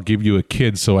 I'll give you a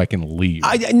kid so I can leave.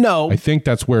 I know. I think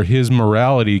that's where his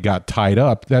morality got tied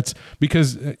up. That's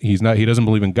because he doesn't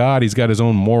believe in God. He's got his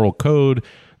own moral code.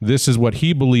 This is what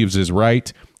he believes is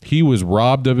right. He was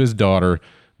robbed of his daughter.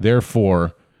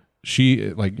 Therefore, she,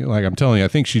 like I'm telling you, I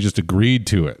think she just agreed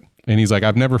to it. And he's like,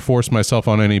 I've never forced myself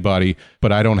on anybody,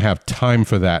 but I don't have time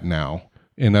for that now.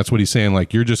 And that's what he's saying,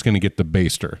 like, you're just going to get the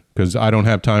baster because I don't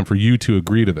have time for you to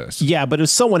agree to this. Yeah, but if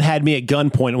someone had me at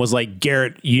gunpoint and was like,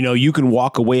 Garrett, you can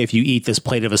walk away if you eat this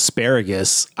plate of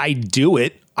asparagus, I'd do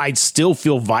it. I'd still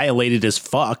feel violated as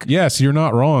fuck. Yes, you're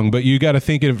not wrong, but you got to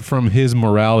think of it from his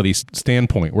morality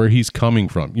standpoint, where he's coming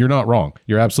from. You're not wrong.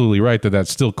 You're absolutely right that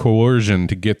that's still coercion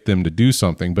to get them to do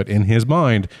something, but in his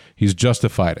mind, he's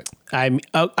justified it.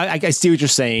 I see what you're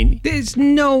saying. There's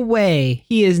no way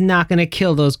he is not going to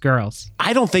kill those girls.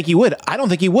 I don't think he would.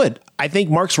 I think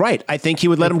Mark's right. I think he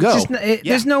would let him go.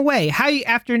 There's no way. How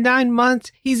after 9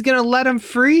 months he's going to let them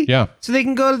free? Yeah. So they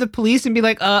can go to the police and be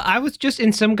like, I was just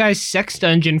in some guy's sex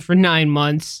dungeon for 9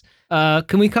 months.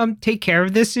 Can we come take care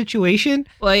of this situation?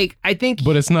 Like, I think...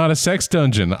 But it's not a sex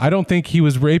dungeon. I don't think he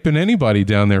was raping anybody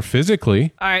down there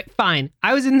physically. All right, fine.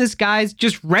 I was in this guy's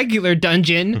just regular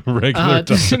dungeon. Regular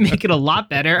Just to dungeon. make it a lot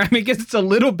better. I mean, I guess it's a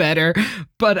little better,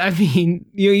 but I mean,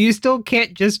 you still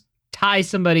can't just tie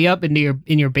somebody up in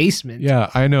your basement. Yeah,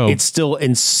 I know. It's still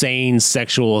insane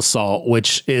sexual assault,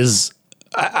 which is...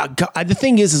 the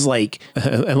thing is like,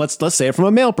 and let's say it from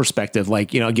a male perspective,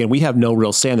 like, again, we have no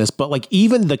real say in this, but like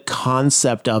even the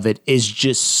concept of it is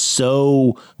just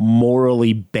so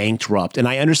morally bankrupt. And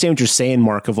I understand what you're saying,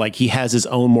 Mark, of like, he has his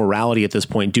own morality at this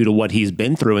point due to what he's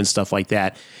been through and stuff like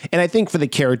that. And I think for the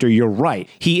character, you're right.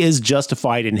 He is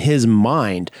justified in his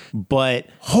mind, but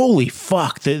holy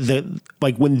fuck,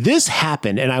 like when this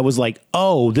happened and I was like,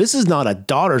 oh, this is not a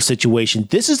daughter situation.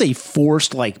 This is a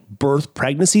forced like birth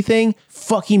pregnancy thing.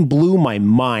 Fucking blew my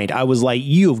mind. I was like,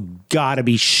 you've got to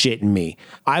be shitting me.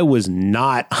 I was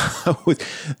not.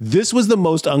 This was the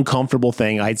most uncomfortable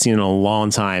thing I'd seen in a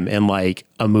long time in like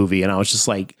a movie. And I was just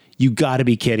like, you got to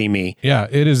be kidding me. Yeah,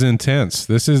 it is intense.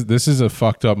 This is a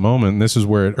fucked up moment. This is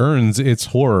where it earns its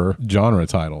horror genre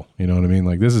title. You know what I mean?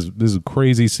 Like this is a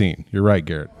crazy scene. You're right,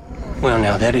 Garrett. Well,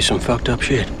 now that is some fucked up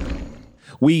shit.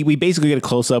 We basically get a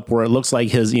close up where it looks like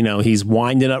he's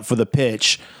winding up for the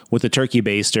pitch with the turkey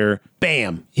baster.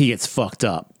 Bam, he gets fucked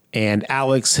up. And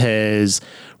Alex has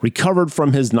recovered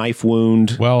from his knife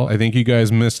wound. Well, I think you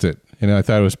guys missed it. And I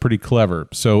thought it was pretty clever.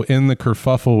 So in the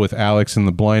kerfuffle with Alex and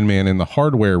the blind man in the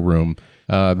hardware room,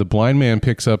 the blind man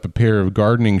picks up a pair of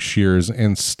gardening shears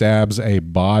and stabs a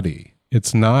body.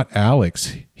 It's not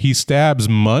Alex. He stabs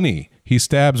Money. He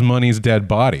stabs Money's dead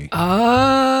body.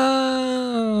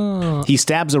 He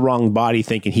stabs the wrong body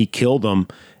thinking he killed him,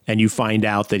 and you find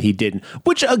out that he didn't.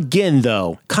 Which, again,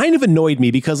 though, kind of annoyed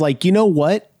me because, like, you know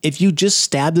what? If you just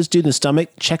stab this dude in the stomach,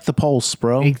 check the pulse,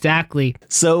 bro. Exactly.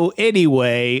 So,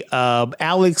 anyway,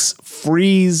 Alex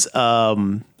frees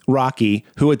Rocky,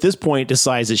 who at this point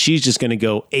decides that she's just going to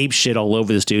go ape shit all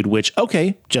over this dude, which,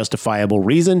 okay, justifiable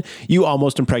reason. You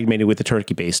almost impregnated with a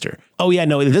turkey baster. Oh yeah,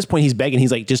 no, at this point he's begging.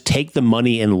 He's like, just take the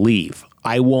money and leave.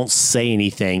 I won't say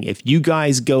anything. If you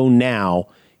guys go now,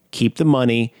 keep the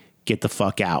money, get the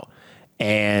fuck out.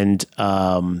 And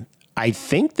I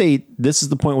think this is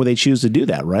the point where they choose to do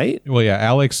that, right? Well, yeah,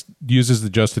 Alex uses the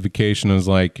justification as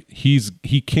like he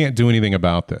can't do anything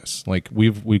about this. Like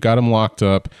we've got him locked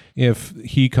up. If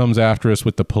he comes after us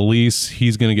with the police,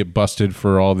 he's going to get busted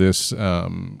for all this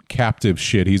captive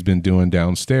shit he's been doing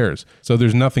downstairs. So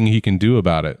there's nothing he can do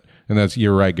about it. And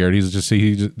you're right, Garrett.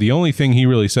 The only thing he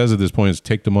really says at this point is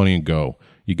take the money and go.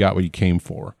 You got what you came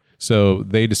for. So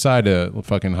they decide to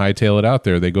fucking hightail it out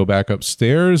there. They go back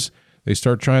upstairs. They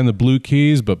start trying the blue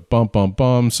keys, but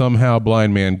somehow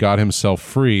Blind Man got himself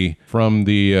free from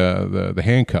the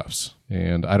handcuffs.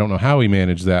 And I don't know how he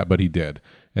managed that, but he did.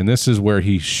 And this is where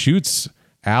he shoots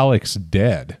Alex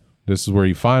dead. This is where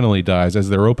he finally dies. As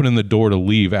they're opening the door to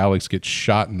leave, Alex gets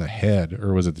shot in the head,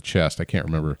 or was it the chest? I can't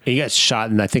remember. He got shot,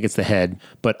 and I think it's the head.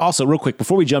 But also, real quick,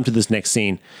 before we jump to this next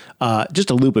scene, just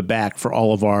to loop it back for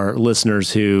all of our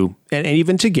listeners who, and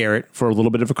even to Garrett, for a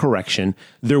little bit of a correction,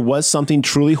 there was something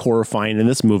truly horrifying in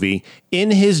this movie. In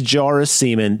his jar of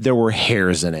semen, there were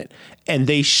hairs in it, and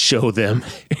they show them.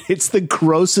 It's the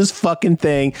grossest fucking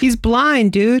thing. He's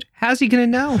blind, dude. How's he gonna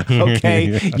know?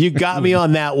 Okay, you got me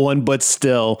on that one, but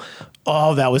still,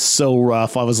 oh, that was so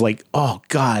rough. I was like, oh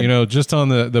God. You know, just on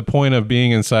the point of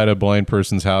being inside a blind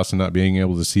person's house and not being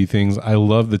able to see things, I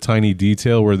love the tiny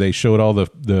detail where they showed all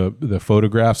the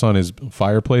photographs on his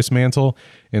fireplace mantle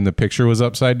and the picture was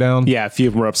upside down. Yeah, a few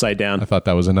of them were upside down. I thought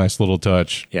that was a nice little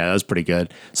touch. Yeah, that was pretty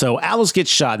good. So Alice gets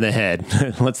shot in the head.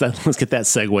 Let's get that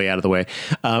segue out of the way.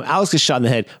 Alice gets shot in the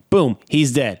head. Boom,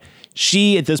 he's dead.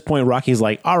 She, at this point, Rocky's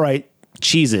like, all right,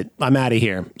 cheese it. I'm out of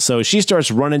here. So she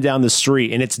starts running down the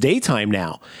street, and it's daytime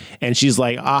now. And she's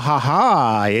like,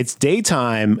 ha, it's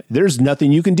daytime. There's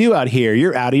nothing you can do out here.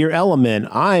 You're out of your element.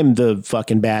 I'm the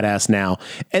fucking badass now.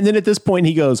 And then at this point,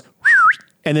 he goes,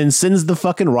 and then sends the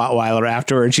fucking Rottweiler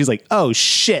after her. And she's like, oh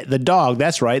shit, the dog.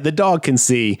 That's right. The dog can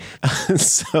see.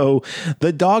 So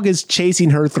the dog is chasing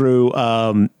her through,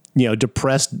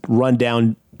 depressed,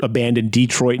 rundown, abandoned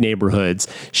Detroit neighborhoods.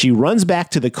 She runs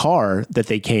back to the car that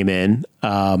they came in.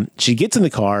 She gets in the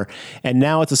car, and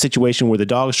now it's a situation where the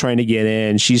dog's trying to get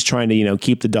in. She's trying to,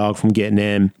 keep the dog from getting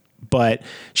in, but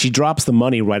she drops the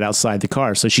money right outside the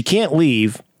car. So she can't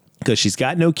leave because she's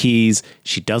got no keys.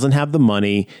 She doesn't have the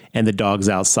money, and the dog's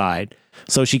outside.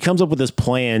 So she comes up with this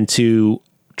plan to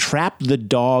trap the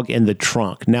dog in the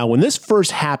trunk. Now, when this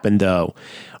first happened, though,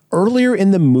 earlier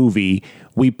in the movie,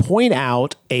 we point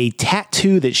out a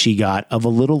tattoo that she got of a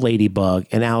little ladybug.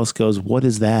 And Alice goes, what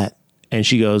is that? And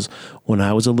she goes, when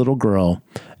I was a little girl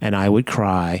and I would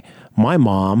cry, my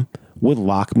mom would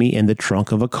lock me in the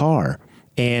trunk of a car.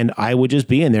 And I would just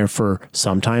be in there for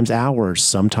sometimes hours,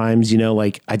 sometimes,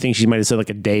 I think she might have said like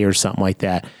a day or something like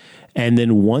that. And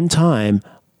then one time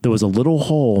there was a little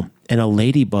hole and a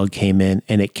ladybug came in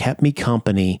and it kept me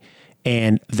company.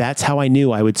 And that's how I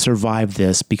knew I would survive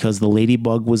this, because the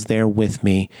ladybug was there with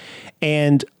me.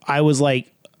 And I was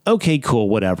like, okay, cool,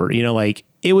 whatever.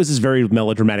 It was this very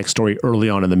melodramatic story early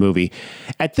on in the movie.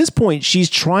 At this point,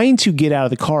 she's trying to get out of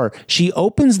the car. She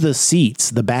opens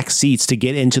the back seats to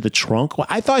get into the trunk. Well,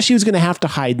 I thought she was going to have to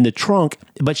hide in the trunk,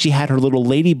 but she had her little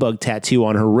ladybug tattoo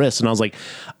on her wrist. And I was like,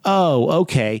 oh,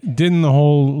 okay. Didn't the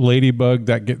whole ladybug,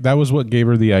 that was what gave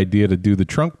her the idea to do the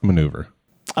trunk maneuver?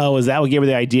 Oh, is that what gave her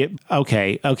the idea?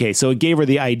 Okay. So it gave her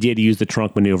the idea to use the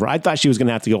trunk maneuver. I thought she was going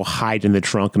to have to go hide in the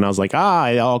trunk, and I was like,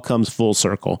 it all comes full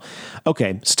circle.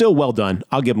 Okay, still well done.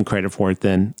 I'll give him credit for it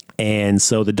then. And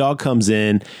so the dog comes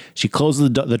in. She closes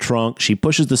the trunk. She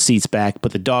pushes the seats back,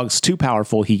 but the dog's too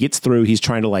powerful. He gets through. He's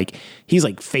trying to he's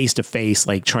face to face,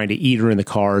 trying to eat her in the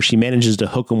car. She manages to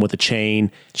hook him with a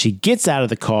chain. She gets out of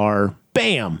the car.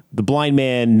 Bam! The blind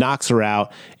man knocks her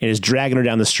out and is dragging her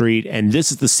down the street. And this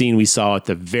is the scene we saw at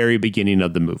the very beginning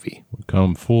of the movie.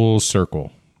 Come full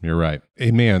circle. You're right.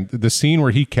 Hey, man, the scene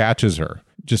where he catches her,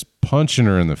 just punching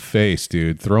her in the face,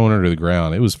 dude, throwing her to the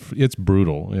ground. It's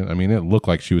brutal. I mean, it looked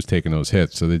like she was taking those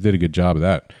hits. So they did a good job of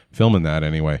that, filming that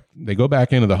anyway. They go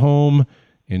back into the home,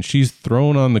 and she's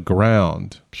thrown on the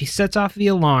ground. She sets off the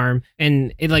alarm,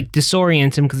 and it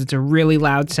disorients him because it's a really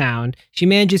loud sound. She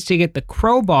manages to get the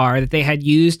crowbar that they had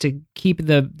used to keep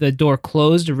the door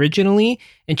closed originally,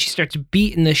 and she starts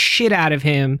beating the shit out of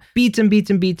him. Beats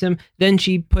him. Then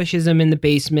she pushes him in the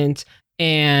basement,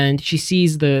 and she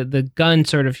sees the gun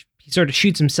he sort of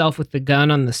shoots himself with the gun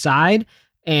on the side,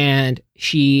 and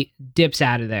she dips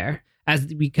out of there.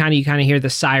 as you kind of hear the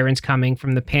sirens coming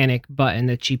from the panic button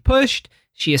that she pushed.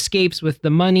 She escapes with the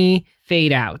money.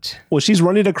 Fade out. Well, she's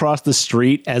running across the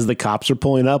street as the cops are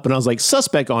pulling up, and I was like,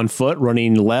 suspect on foot,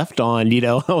 running left on,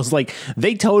 I was like,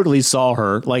 they totally saw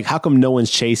her. Like, how come no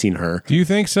one's chasing her? Do you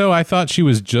think so? I thought she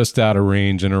was just out of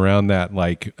range and around that,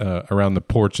 around the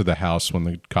porch of the house when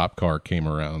the cop car came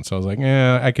around. So I was like,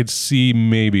 I could see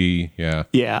maybe, yeah.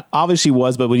 Yeah, obviously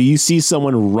was, but when you see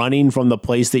someone running from the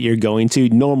place that you're going to,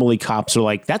 normally cops are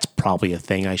like, that's probably a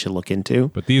thing I should look into.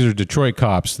 But these are Detroit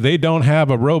cops. They don't have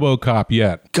a RoboCop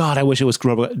yet. God, I wish it was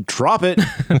drop it.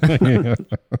 Yeah.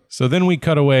 So then we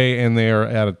cut away and they are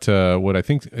at what I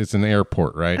think is an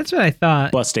airport, right? That's what I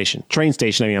thought. Train station. Train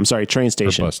station. Or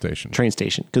bus station. Train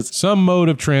station. Because some mode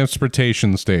of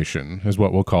transportation station is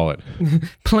what we'll call it.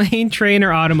 Plane, train,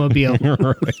 or automobile.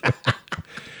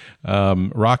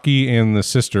 Rocky and the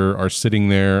sister are sitting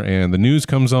there and the news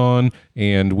comes on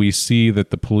and we see that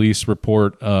the police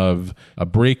report of a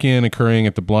break-in occurring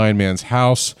at the blind man's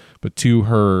house, but to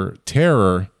her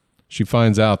terror, she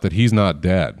finds out that he's not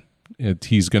dead.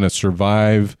 He's going to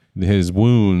survive his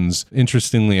wounds.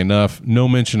 Interestingly enough, no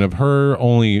mention of her,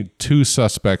 only 2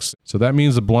 suspects. So that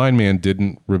means the blind man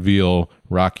didn't reveal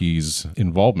Rocky's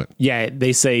involvement. Yeah,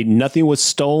 they say nothing was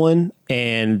stolen,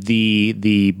 and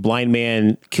the blind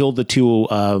man killed the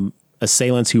 2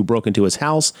 assailants who broke into his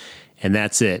house, and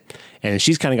that's it. And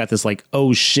she's kind of got this like,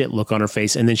 oh shit look on her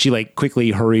face, and then she like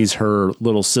quickly hurries her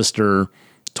little sister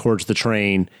towards the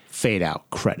train. Fade out.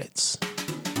 Credits.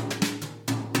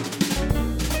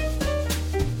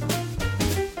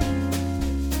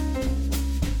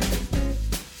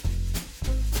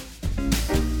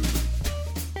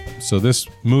 So this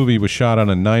movie was shot on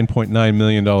a $9.9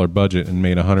 million budget and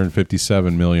made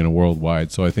 $157 million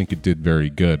worldwide. So I think it did very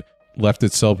good. Left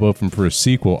itself open for a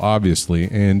sequel, obviously.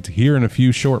 And here in a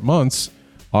few short months,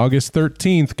 August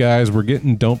 13th, guys, we're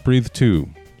getting Don't Breathe 2.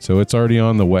 So it's already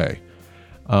on the way.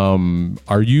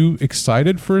 Are you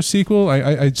excited for a sequel?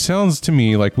 It sounds to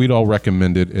me like we'd all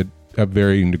recommend it at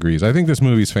varying degrees. I think this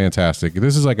movie's fantastic.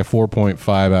 This is like a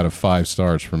 4.5 out of 5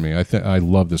 stars for me. I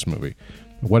love this movie.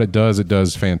 What it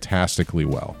does fantastically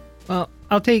well. Well,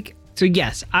 so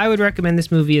yes, I would recommend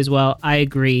this movie as well. I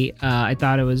agree. I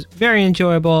thought it was very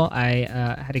enjoyable. I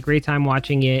had a great time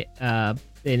watching it, and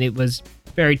it was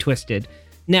very twisted.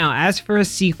 Now, as for a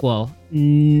sequel,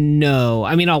 no.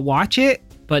 I mean, I'll watch it,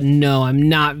 but no, I'm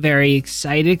not very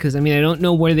excited because, I don't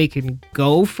know where they can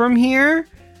go from here.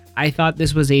 I thought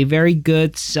this was a very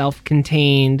good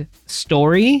self-contained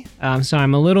story. So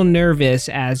I'm a little nervous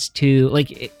as to,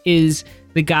 is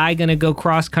the guy going to go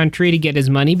cross-country to get his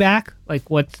money back?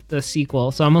 What's the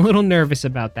sequel? So I'm a little nervous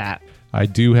about that. I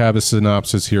do have a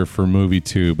synopsis here for movie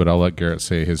 2, but I'll let Garrett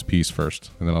say his piece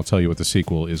first, and then I'll tell you what the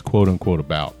sequel is quote-unquote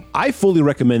about. I fully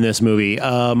recommend this movie.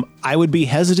 I would be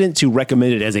hesitant to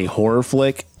recommend it as a horror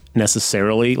flick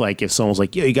necessarily. Like if someone's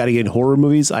like, yo, you got to get in horror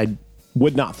movies, I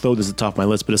would not throw this at the top of my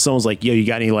list. But if someone's like, yo, you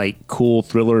got any cool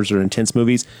thrillers or intense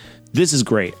movies, this is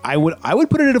great. I would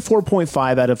put it at a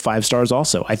 4.5 out of 5 stars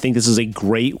also. I think this is a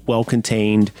great,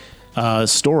 well-contained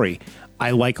story.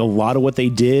 I like a lot of what they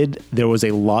did. There was a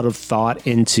lot of thought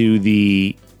into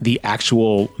the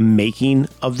actual making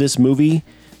of this movie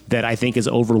that I think is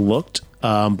overlooked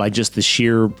by just the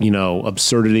sheer,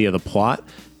 absurdity of the plot.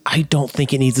 I don't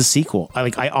think it needs a sequel.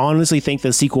 I honestly think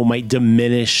the sequel might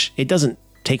diminish. It doesn't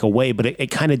take away, but it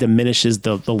kind of diminishes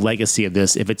the legacy of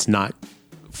this if it's not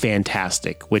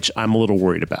fantastic, which I'm a little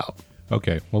worried about.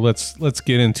 Okay, well let's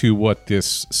get into what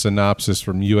this synopsis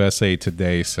from USA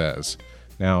Today says.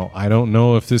 Now, I don't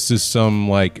know if this is some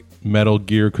Metal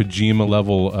Gear Kojima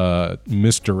level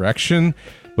misdirection,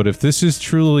 but if this is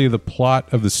truly the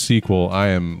plot of the sequel, I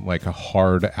am a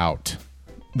hard out.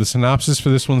 The synopsis for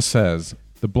this one says,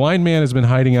 the blind man has been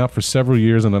hiding out for several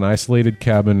years in an isolated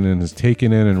cabin and has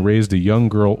taken in and raised a young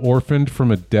girl orphaned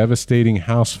from a devastating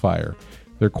house fire.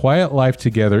 Their quiet life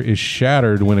together is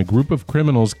shattered when a group of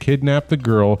criminals kidnap the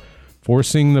girl,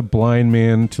 forcing the blind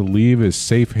man to leave his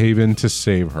safe haven to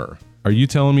save her. Are you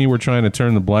telling me we're trying to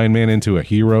turn the blind man into a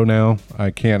hero now?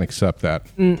 I can't accept that.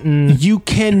 You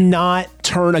cannot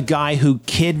turn a guy who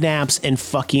kidnaps and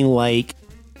fucking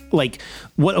what's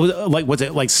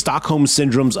it Stockholm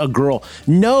syndrome's a girl?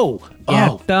 No.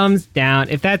 Yeah, thumbs down.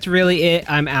 If that's really it,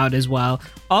 I'm out as well.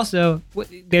 Also, are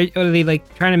they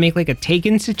trying to make a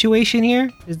Taken situation here?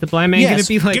 Is the blind man going to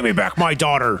be give me back my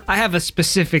daughter? I have a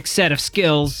specific set of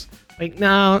skills.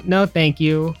 No, thank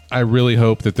you. I really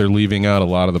hope that they're leaving out a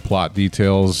lot of the plot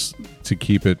details to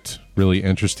keep it really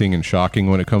interesting and shocking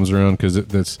when it comes around, because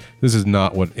this is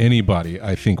not what anybody,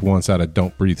 I think, wants out of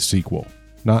Don't Breathe sequel.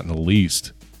 Not in the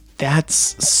least.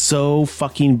 that's so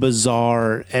fucking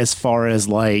bizarre as far as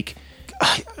like,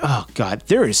 oh God,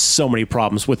 there is so many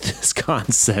problems with this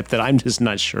concept that I'm just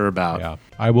not sure about. Yeah,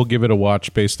 I will give it a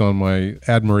watch based on my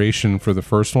admiration for the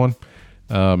first one.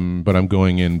 But I'm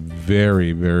going in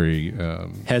very, very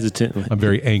Hesitantly. I'm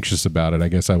very anxious about it. I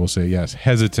guess I will say yes,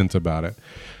 hesitant about it.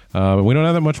 But we don't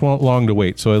have that much long to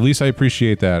wait, so at least I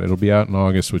appreciate that. It'll be out in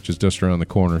August, which is just around the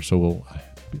corner. So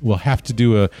we'll have to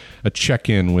do a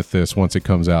check-in with this once it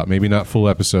comes out. Maybe not full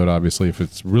episode, obviously, if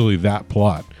it's really that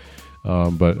plot.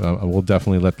 But we'll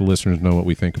definitely let the listeners know what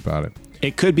we think about it.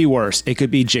 It could be worse. It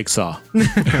could be Jigsaw.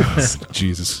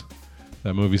 Jesus,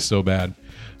 that movie's so bad.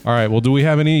 All right, well, do we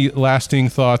have any lasting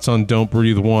thoughts on Don't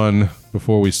Breathe 1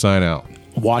 before we sign out?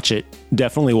 Watch it.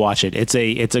 Definitely watch it. It's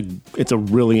a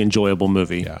really enjoyable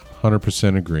movie. Yeah,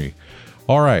 100% agree.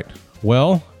 All right.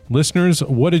 Well, listeners,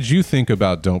 what did you think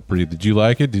about Don't Breathe? Did you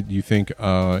like it? Did you think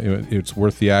it's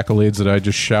worth the accolades that I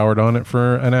just showered on it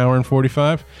for an hour and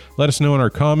 45? Let us know in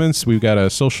our comments. We've got a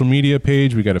social media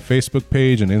page. We've got a Facebook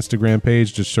page, an Instagram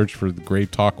page. Just search for the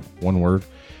GraveTalk, one word.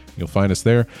 You'll find us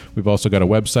there. We've also got a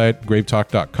website,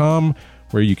 gravetalk.com,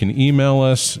 where you can email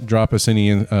us, drop us any,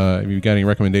 if you've got any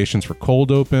recommendations for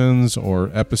cold opens or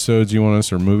episodes you want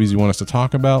us or movies you want us to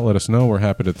talk about, let us know. We're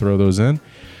happy to throw those in.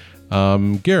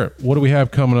 Garrett, what do we have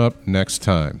coming up next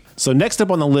time? So next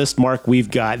up on the list, Mark,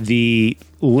 we've got the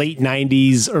late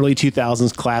 90s, early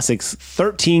 2000s classics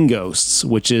 13 Ghosts,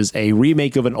 which is a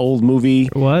remake of an old movie.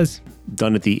 It was.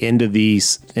 Done at the end of the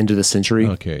century.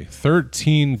 Okay,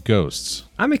 13 Ghosts.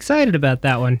 I'm excited about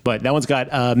that one. But that one's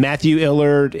got Matthew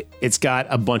Illard. It's got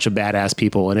a bunch of badass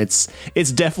people, and it's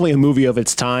definitely a movie of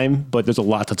its time, but there's a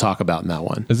lot to talk about in that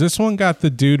one. Has this one got the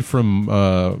dude from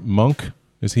Monk?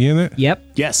 Is he in it? Yep.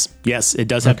 Yes, it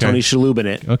does have Tony Shalhoub in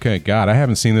it. Okay, God, I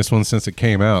haven't seen this one since it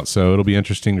came out, so it'll be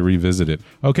interesting to revisit it.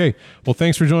 Okay, well,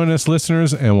 thanks for joining us,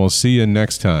 listeners, and we'll see you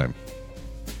next time.